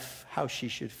wife how she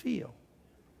should feel.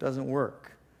 Doesn't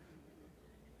work.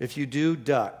 If you do,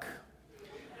 duck.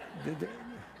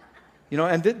 You know,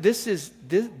 and this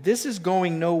is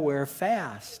going nowhere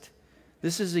fast.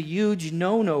 This is a huge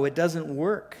no-no. It doesn't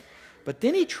work. But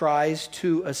then he tries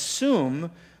to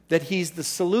assume that he's the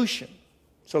solution.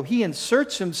 So he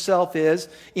inserts himself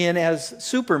in as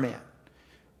Superman.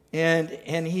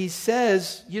 And he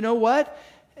says, you know what,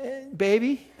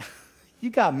 baby, you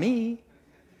got me.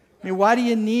 I mean, why do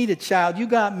you need a child? You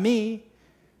got me.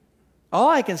 All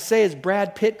I can say is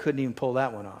Brad Pitt couldn't even pull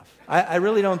that one off. I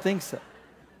really don't think so.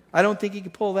 I don't think he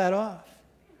could pull that off.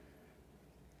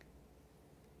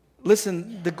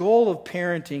 Listen, the goal of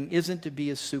parenting isn't to be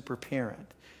a super parent.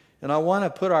 And I want to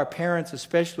put our parents,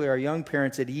 especially our young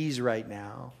parents, at ease right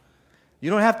now. You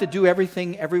don't have to do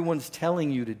everything everyone's telling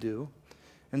you to do.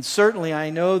 And certainly I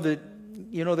know that,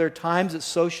 there are times that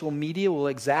social media will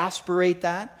exasperate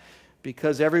that,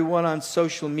 because everyone on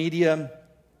social media,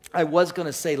 I was going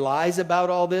to say lies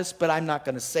about all this, but I'm not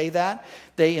going to say that.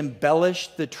 They embellish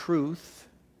the truth,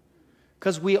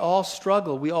 because we all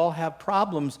struggle. We all have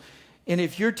problems. And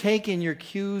if you're taking your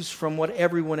cues from what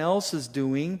everyone else is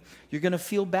doing, you're going to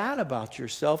feel bad about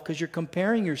yourself, because you're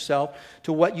comparing yourself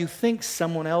to what you think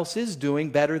someone else is doing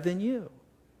better than you.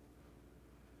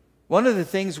 One of the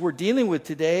things we're dealing with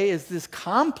today is this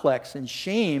complex and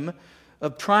shame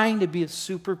of trying to be a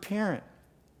super parent.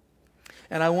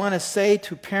 And I want to say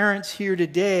to parents here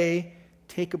today,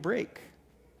 take a break.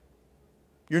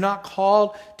 You're not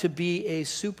called to be a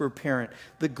super parent.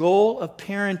 The goal of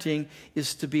parenting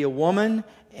is to be a woman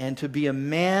and to be a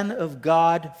man of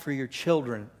God for your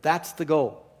children. That's the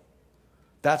goal.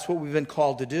 That's what we've been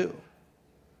called to do.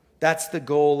 That's the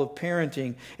goal of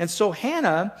parenting. And so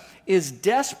Hannah is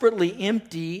desperately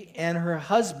empty, and her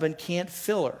husband can't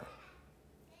fill her.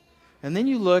 And then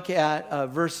you look at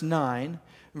verse 9.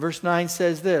 Verse 9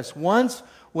 says this: Once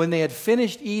when they had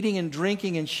finished eating and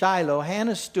drinking in Shiloh,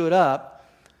 Hannah stood up.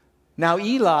 Now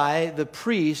Eli, the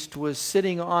priest, was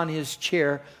sitting on his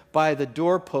chair by the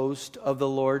doorpost of the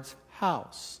Lord's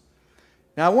house.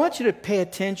 Now I want you to pay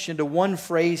attention to one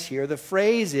phrase here. The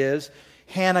phrase is,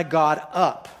 Hannah got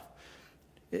up.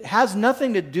 It has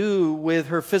nothing to do with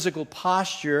her physical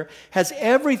posture. It has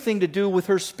everything to do with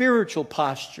her spiritual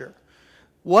posture.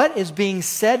 what is being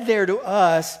said there to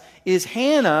us is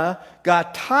Hannah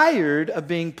got tired of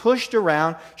being pushed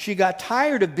around. She got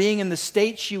tired of being in the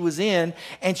state she was in,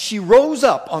 and she rose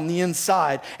up on the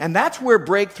inside. And that's where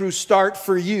breakthroughs start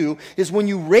for you, is when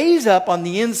you raise up on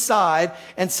the inside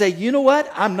and say, you know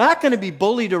what? I'm not going to be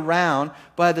bullied around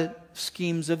by the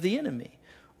schemes of the enemy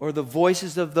or the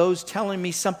voices of those telling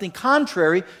me something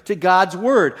contrary to God's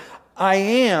word. I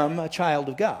am a child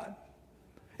of God.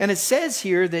 And it says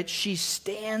here that she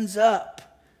stands up.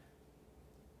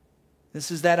 This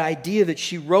is that idea that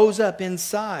she rose up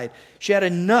inside. She had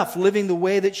enough living the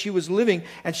way that she was living,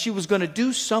 and she was going to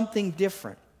do something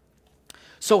different.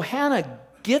 So Hannah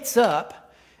gets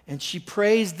up, and she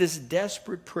prays this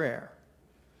desperate prayer.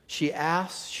 She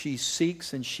asks, she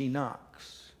seeks, and she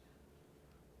knocks.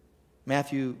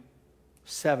 Matthew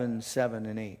 7, 7,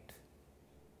 and 8.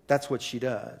 That's what she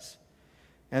does.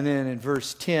 And then in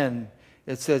verse 10,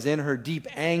 it says, in her deep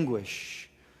anguish,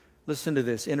 listen to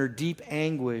this, in her deep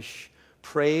anguish,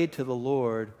 prayed to the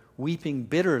Lord, weeping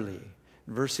bitterly.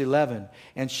 Verse 11,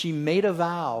 and she made a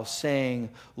vow, saying,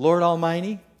 Lord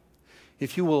Almighty,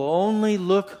 if you will only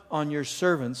look on your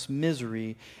servant's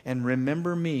misery and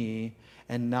remember me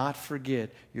and not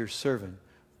forget your servant,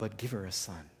 but give her a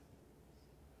son.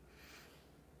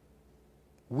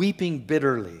 Weeping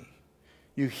bitterly.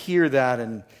 You hear that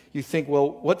and you think, well,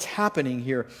 what's happening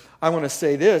here? I want to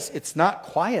say this, it's not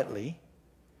quietly.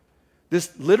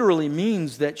 This literally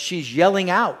means that she's yelling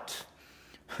out,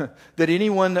 that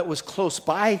anyone that was close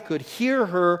by could hear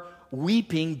her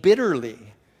weeping bitterly.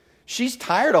 She's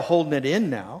tired of holding it in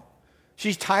now.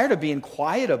 She's tired of being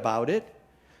quiet about it.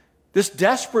 This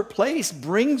desperate place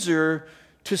brings her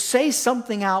to say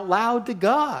something out loud to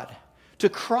God, to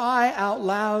cry out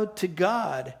loud to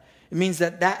God. It means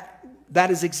that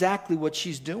is exactly what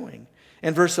she's doing.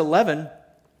 In verse 11,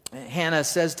 Hannah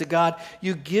says to God,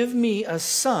 you give me a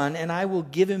son and I will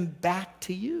give him back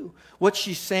to you. What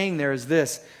she's saying there is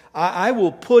this, I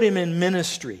will put him in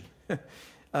ministry.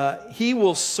 He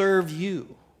will serve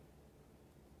you.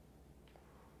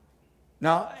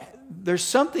 Now, there's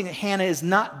something that Hannah is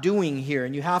not doing here,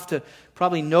 and you have to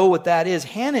probably know what that is.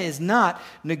 Hannah is not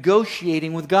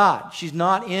negotiating with God. She's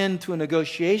not into a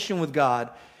negotiation with God.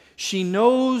 She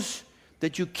knows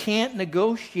that you can't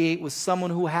negotiate with someone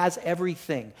who has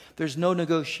everything. There's no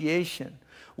negotiation.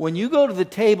 When you go to the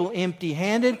table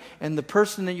empty-handed and the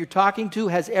person that you're talking to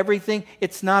has everything,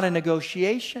 it's not a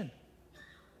negotiation.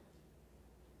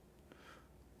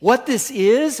 What this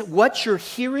is, what you're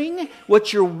hearing,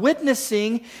 what you're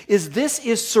witnessing, is this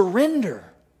is surrender.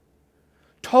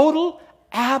 Total,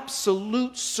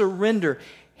 absolute surrender.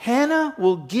 Hannah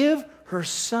will give her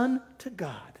son to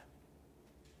God.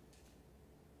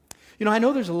 You know, I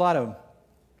know there's a lot of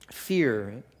fear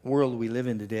in the world we live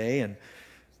in today, and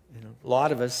a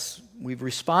lot of us, we've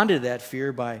responded to that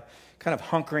fear by kind of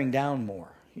hunkering down more,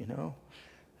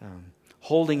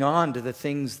 holding on to the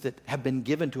things that have been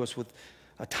given to us with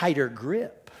a tighter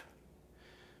grip.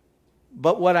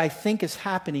 But what I think is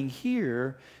happening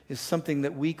here is something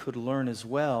that we could learn as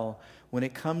well. When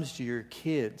it comes to your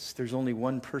kids, there's only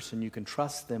one person you can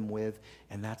trust them with,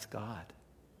 and that's God.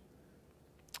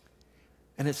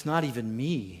 And it's not even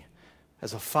me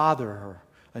as a father or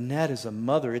Annette as a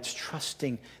mother. It's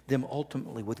trusting them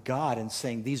ultimately with God and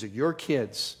saying, these are your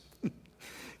kids.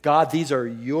 God, these are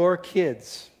your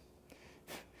kids.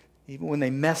 Even when they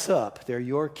mess up, they're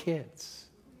your kids.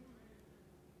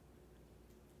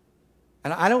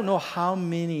 And I don't know how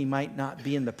many might not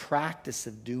be in the practice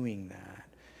of doing that.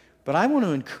 But I want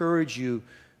to encourage you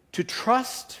to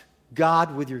trust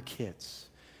God with your kids.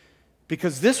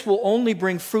 Because this will only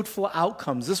bring fruitful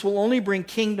outcomes. This will only bring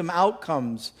kingdom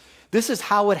outcomes. This is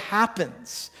how it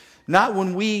happens. Not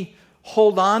when we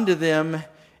hold on to them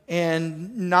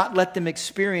and not let them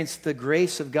experience the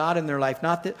grace of God in their life.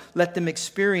 Not let them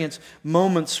experience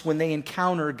moments when they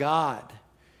encounter God.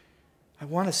 I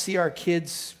want to see our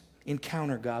kids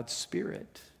encounter God's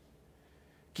Spirit.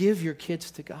 Give your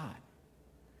kids to God.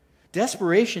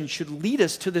 Desperation should lead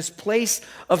us to this place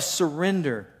of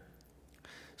surrender.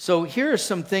 So here are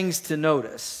some things to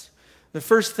notice. The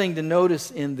first thing to notice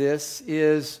in this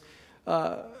is,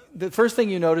 that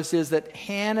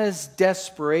Hannah's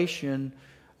desperation,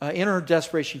 in her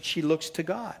desperation, she looks to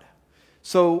God.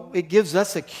 So it gives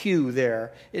us a cue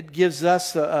there. It gives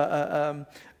us a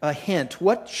hint.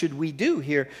 What should we do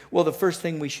here? Well, the first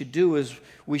thing we should do is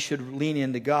we should lean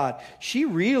into God. She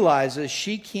realizes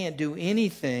she can't do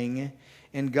anything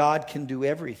and God can do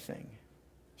everything.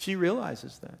 She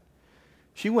realizes that.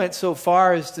 She went so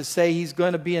far as to say he's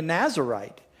going to be a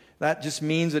Nazirite. That just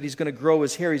means that he's going to grow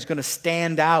his hair. He's going to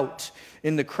stand out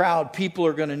in the crowd. People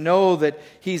are going to know that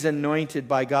he's anointed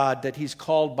by God, that he's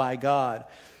called by God.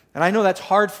 And I know that's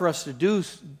hard for us to do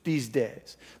these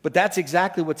days. But that's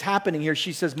exactly what's happening here.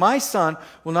 She says, my son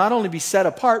will not only be set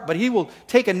apart, but he will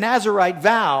take a Nazirite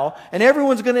vow, and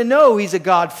everyone's going to know he's a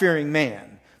God-fearing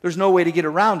man. There's no way to get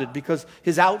around it because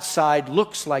his outside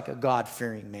looks like a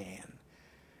God-fearing man.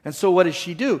 And so what does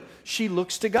she do? She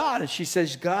looks to God and she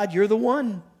says, God, you're the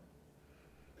one.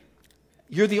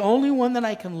 You're the only one that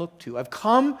I can look to. I've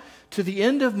come to the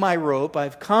end of my rope.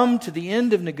 I've come to the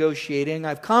end of negotiating.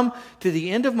 I've come to the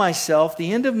end of myself,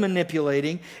 the end of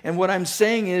manipulating. And what I'm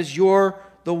saying is, you're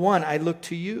the one. I look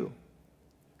to you.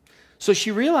 So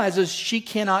she realizes she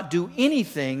cannot do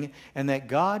anything and that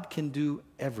God can do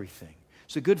everything.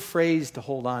 It's a good phrase to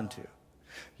hold on to.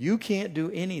 You can't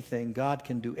do anything. God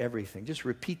can do everything. Just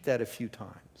repeat that a few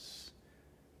times.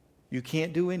 You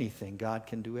can't do anything. God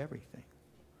can do everything.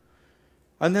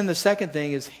 And then the second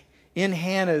thing is, in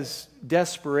Hannah's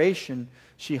desperation,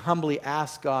 she humbly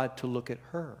asked God to look at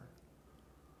her.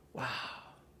 Wow.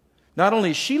 Not only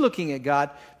is she looking at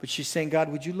God, but she's saying,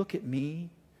 God, would you look at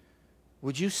me?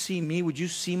 Would you see me? Would you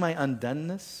see my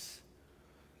undoneness?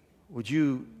 Would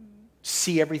you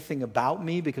see everything about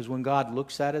me? Because when God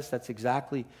looks at us, that's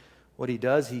exactly what he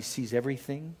does. He sees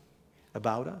everything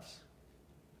about us.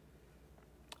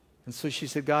 And so she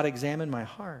said, God, examine my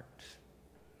heart.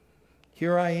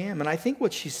 Here I am. And I think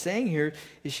what she's saying here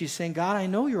is she's saying, God, I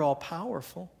know you're all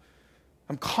powerful.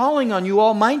 I'm calling on you,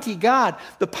 Almighty God,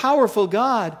 the powerful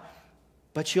God.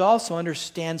 But she also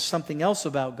understands something else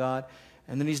about God.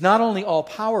 And then he's not only all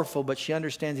powerful, but she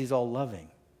understands he's all loving.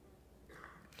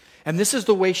 And this is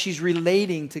the way she's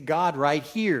relating to God right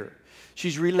here.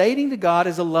 She's relating to God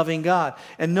as a loving God.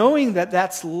 And knowing that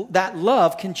that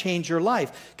love can change her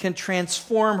life, can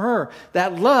transform her.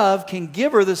 That love can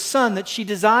give her the son that she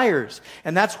desires.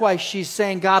 And that's why she's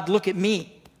saying, God, look at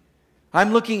me.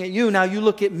 I'm looking at you, now you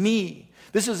look at me.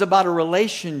 This is about a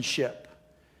relationship.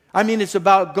 I mean, it's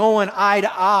about going eye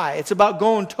to eye. It's about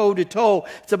going toe to toe.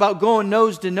 It's about going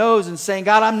nose to nose and saying,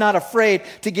 God, I'm not afraid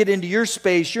to get into your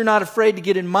space. You're not afraid to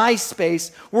get in my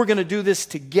space. We're going to do this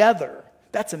together.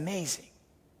 That's amazing.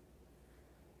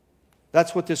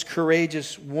 That's what this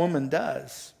courageous woman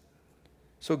does.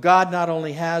 So God not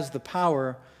only has the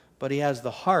power, but he has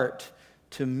the heart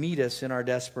to meet us in our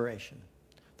desperation.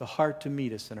 The heart to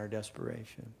meet us in our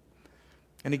desperation.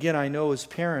 And again, I know as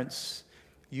parents,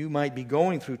 you might be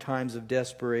going through times of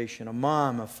desperation. A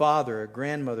mom, a father, a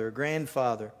grandmother, a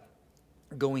grandfather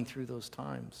going through those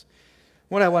times.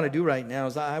 What I want to do right now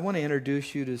is I want to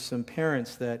introduce you to some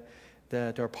parents that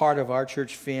are part of our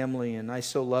church family, and I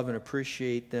so love and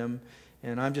appreciate them.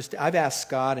 And I've asked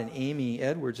Scott and Amy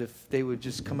Edwards if they would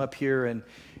just come up here, and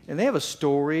they have a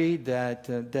story that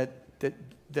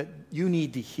you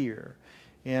need to hear.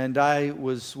 And I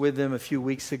was with them a few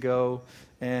weeks ago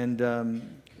and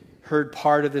heard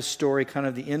part of this story, kind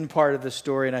of the end part of the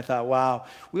story, and I thought, wow,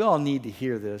 we all need to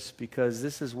hear this because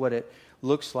this is what it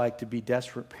looks like to be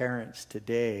desperate parents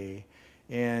today.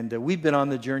 And we've been on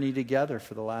the journey together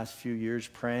for the last few years,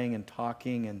 praying and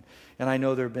talking, and I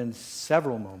know there have been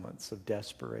several moments of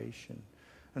desperation.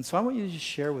 And so I want you to just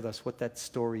share with us what that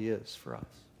story is for us.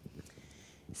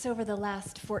 So over the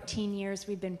last 14 years,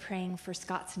 we've been praying for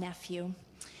Scott's nephew,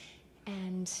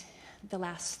 and the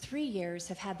last 3 years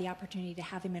have had the opportunity to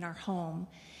have him in our home,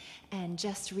 and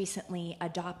just recently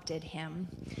adopted him.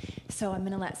 So I'm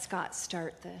going to let Scott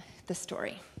start the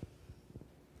story.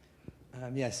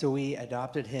 So we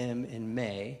adopted him in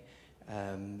May.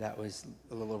 That was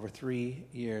a little over 3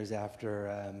 years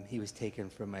after he was taken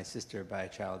from my sister by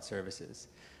Child Services.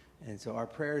 And so our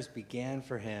prayers began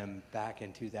for him back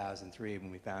in 2003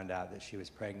 when we found out that she was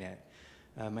pregnant.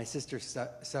 My sister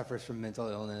suffers from mental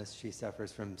illness. She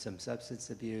suffers from some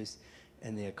substance abuse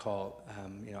and the occult.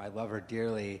 I love her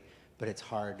dearly, but it's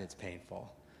hard and it's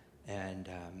painful. And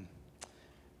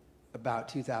about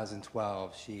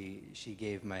 2012, she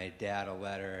gave my dad a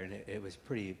letter, and it was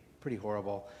pretty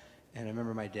horrible. And I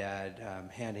remember my dad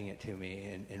handing it to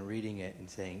me and reading it and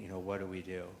saying, what do we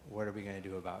do? What are we going to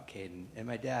do about Caden? And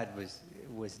my dad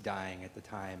was dying at the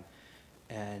time,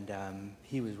 and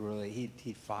he was really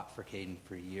he fought for Caden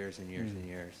for years and years and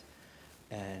years.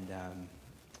 And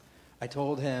I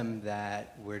told him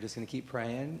that we're just going to keep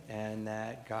praying, and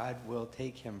that God will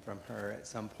take him from her at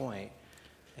some point,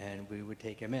 and we would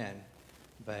take him in.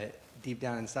 But deep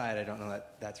down inside, I don't know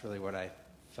that that's really what I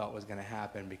felt was going to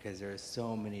happen, because there are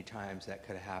so many times that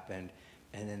could have happened,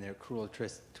 and then their cruel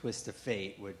twist of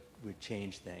fate would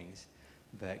change things.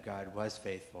 But God was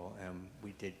faithful, and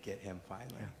we did get him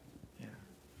finally.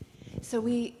 So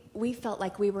we we felt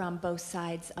like we were on both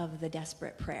sides of the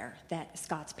desperate prayer, that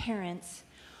Scott's parents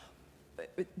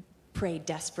prayed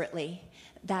desperately.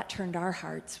 That turned our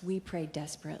hearts. We prayed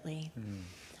desperately.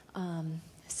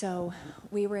 So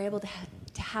we were able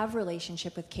to have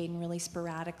relationship with Caden really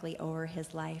sporadically over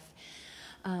his life.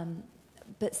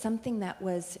 But something that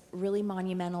was really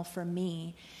monumental for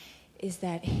me is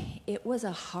that it was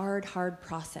a hard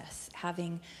process,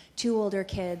 having 2 older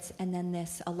kids and then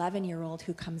this 11-year-old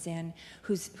who comes in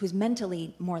who's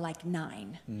mentally more like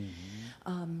 9.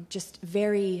 Just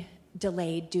very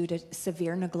delayed due to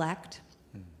severe neglect.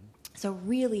 So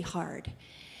really hard.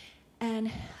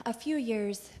 And a few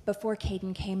years before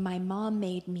Caden came, my mom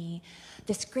made me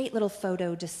this great little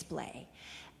photo display.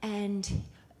 And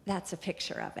that's a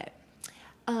picture of it.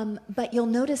 But you'll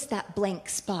notice that blank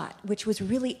spot, which was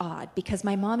really odd because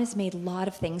my mom has made a lot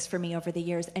of things for me over the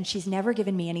years, and she's never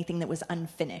given me anything that was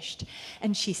unfinished.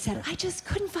 And she said, I just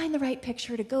couldn't find the right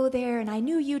picture to go there, and I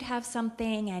knew you'd have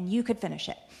something, and you could finish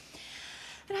it.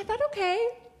 And I thought, okay,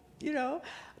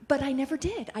 but I never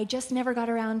did. I just never got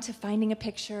around to finding a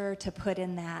picture to put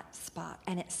in that spot.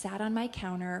 And it sat on my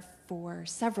counter for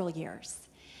several years.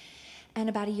 And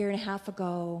about 1.5 years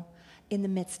ago, in the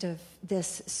midst of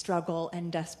this struggle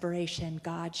and desperation,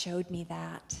 God showed me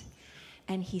that.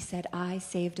 And he said, I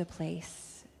saved a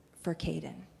place for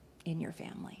Caden in your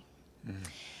family.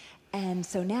 And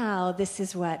so now this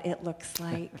is what it looks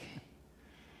like.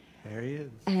 There he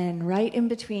is. And right in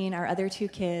between our other 2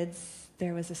 kids,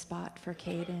 there was a spot for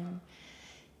Caden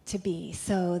to be.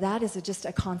 So that is just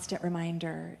a constant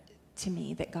reminder to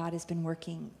me that God has been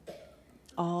working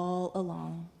all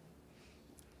along.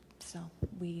 So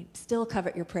we still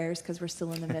covet your prayers because we're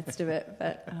still in the midst of it,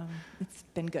 but it's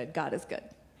been good. God is good.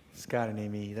 Scott and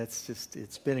Amy,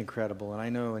 it's been incredible. And I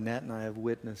know Annette and I have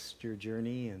witnessed your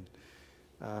journey, and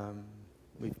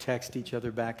we've texted each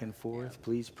other back and forth,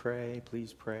 please pray,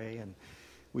 and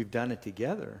we've done it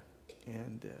together.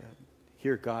 And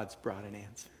here God's brought an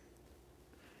answer.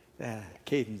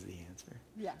 Caden's the answer.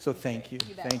 Yeah. So thank you.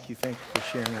 Thank you for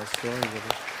sharing that story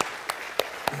with us.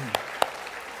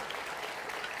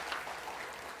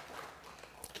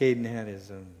 Caden had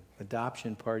his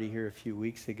adoption party here a few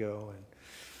weeks ago, and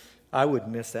I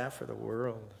wouldn't miss that for the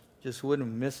world. Just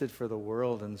wouldn't miss it for the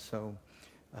world. And so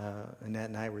Annette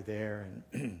and I were there,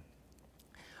 and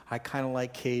I kind of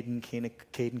like Caden.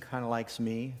 Caden kind of likes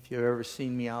me. If you've ever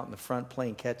seen me out in the front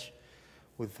playing catch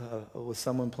with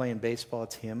someone playing baseball,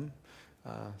 it's him.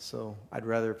 So I'd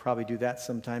rather probably do that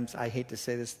sometimes. I hate to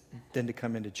say this than to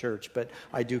come into church, but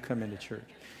I do come into church.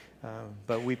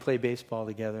 But we play baseball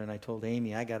together, and I told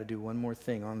Amy, I got to do one more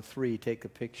thing. On 3, take a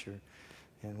picture.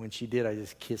 And when she did, I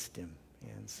just kissed him.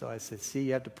 And so I said, see,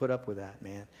 you have to put up with that,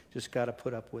 man. Just got to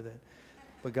put up with it.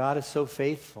 But God is so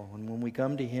faithful, and when we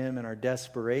come to him in our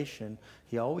desperation,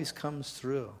 he always comes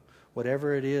through.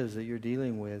 Whatever it is that you're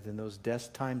dealing with in those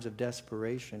times of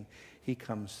desperation, he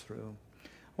comes through. I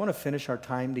want to finish our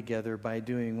time together by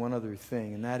doing one other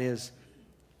thing, and that is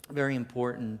very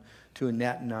important to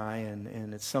Annette and I,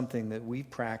 and it's something that we've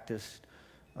practiced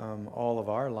all of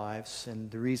our lives. And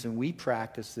the reason we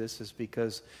practice this is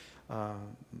because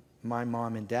my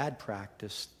mom and dad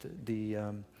practiced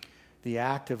the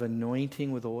act of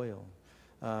anointing with oil.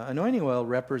 Anointing oil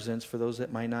represents, for those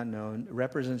that might not know,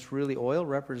 oil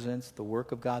represents the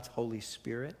work of God's Holy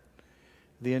Spirit.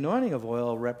 The anointing of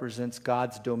oil represents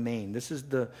God's domain. This is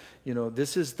the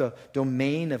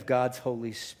domain of God's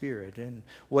Holy Spirit. And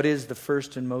what is the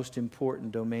first and most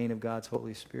important domain of God's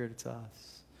Holy Spirit? It's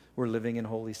us. We're living in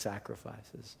holy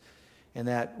sacrifices. And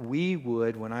that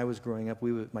when I was growing up,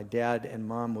 my dad and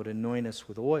mom would anoint us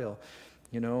with oil,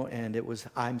 and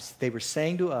they were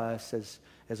saying to us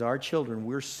as our children,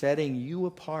 we're setting you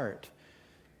apart,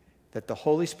 that the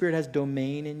Holy Spirit has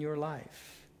domain in your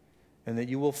life, and that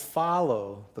you will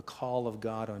follow the call of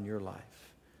God on your life.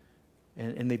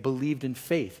 And they believed in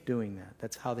faith doing that.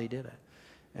 That's how they did it.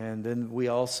 And then we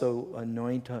also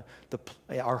anoint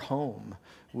our home.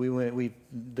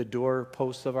 The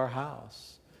doorposts of our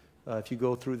house. If you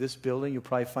go through this building, you'll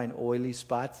probably find oily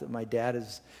spots that my dad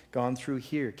has gone through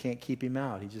here. Can't keep him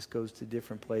out. He just goes to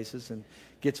different places and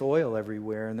gets oil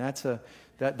everywhere. And that's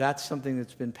something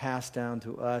that's been passed down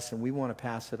to us, and we want to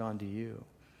pass it on to you.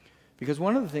 Because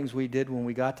one of the things we did when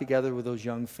we got together with those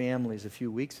young families a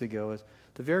few weeks ago is,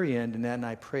 at the very end, Annette and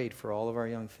I prayed for all of our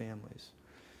young families.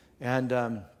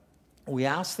 And we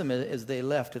asked them as they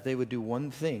left if they would do one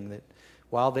thing, that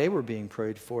while they were being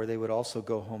prayed for, they would also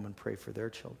go home and pray for their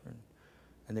children.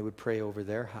 And they would pray over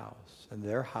their house. And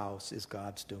their house is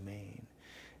God's domain.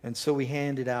 And so we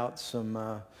handed out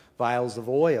some vials of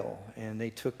oil, and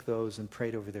they took those and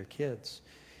prayed over their kids.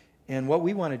 And what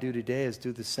we want to do today is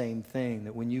do the same thing,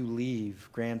 that when you leave,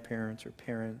 grandparents or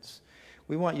parents,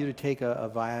 we want you to take a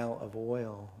vial of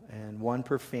oil, and one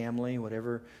per family,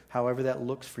 however that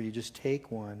looks for you, just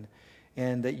take one,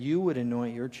 and that you would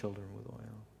anoint your children with oil.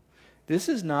 This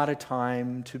is not a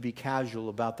time to be casual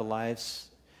about the lives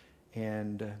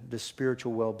and the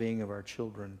spiritual well-being of our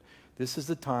children. This is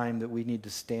the time that we need to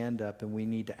stand up and we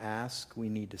need to ask, we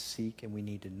need to seek, and we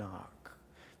need to knock.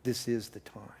 This is the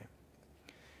time.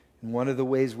 And one of the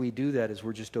ways we do that is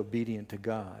we're just obedient to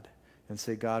God and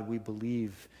say, God, we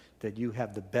believe that you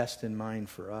have the best in mind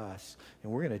for us,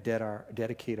 and we're going to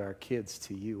dedicate our kids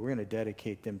to you. We're going to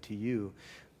dedicate them to you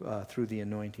through the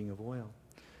anointing of oil.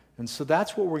 And so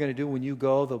that's what we're going to do. When you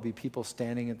go, there'll be people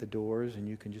standing at the doors, and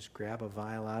you can just grab a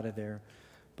vial out of there.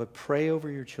 But pray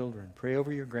over your children. Pray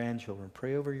over your grandchildren.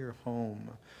 Pray over your home.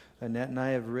 Annette and I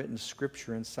have written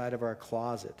scripture inside of our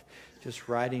closet, just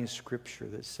writing scripture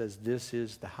that says, this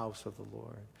is the house of the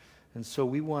Lord. And so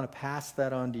we want to pass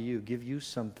that on to you, give you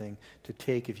something to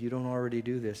take. If you don't already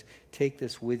do this, take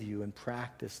this with you and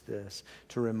practice this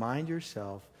to remind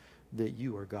yourself that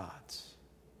you are God's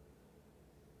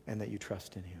and that you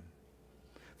trust in him.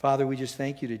 Father, we just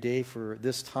thank you today for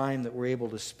this time that we're able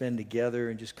to spend together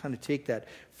and just kind of take that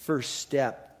first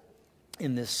step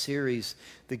in this series,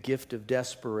 The Gift of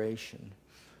Desperation.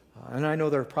 And I know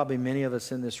there are probably many of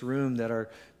us in this room that are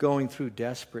going through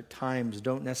desperate times,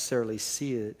 don't necessarily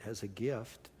see it as a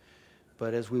gift.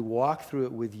 But as we walk through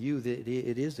it with you, it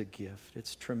is a gift.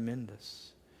 It's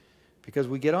tremendous. Because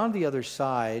we get on the other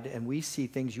side and we see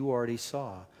things you already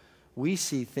saw. We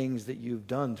see things that you've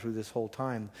done through this whole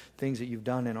time, things that you've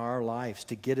done in our lives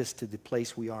to get us to the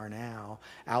place we are now,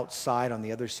 outside on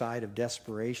the other side of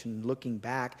desperation, looking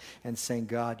back and saying,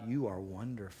 God, you are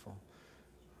wonderful.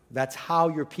 That's how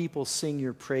your people sing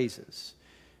your praises.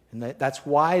 And that's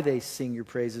why they sing your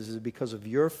praises, is because of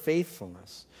your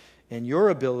faithfulness and your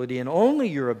ability, and only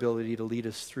your ability, to lead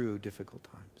us through difficult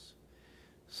times.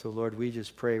 So, Lord, we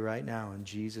just pray right now in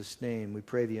Jesus' name. We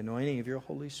pray the anointing of your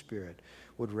Holy Spirit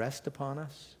would rest upon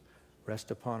us,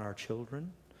 rest upon our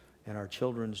children and our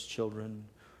children's children,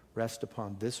 rest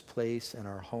upon this place and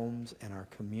our homes and our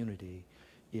community.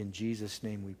 In Jesus'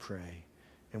 name we pray.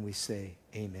 And we say,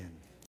 amen.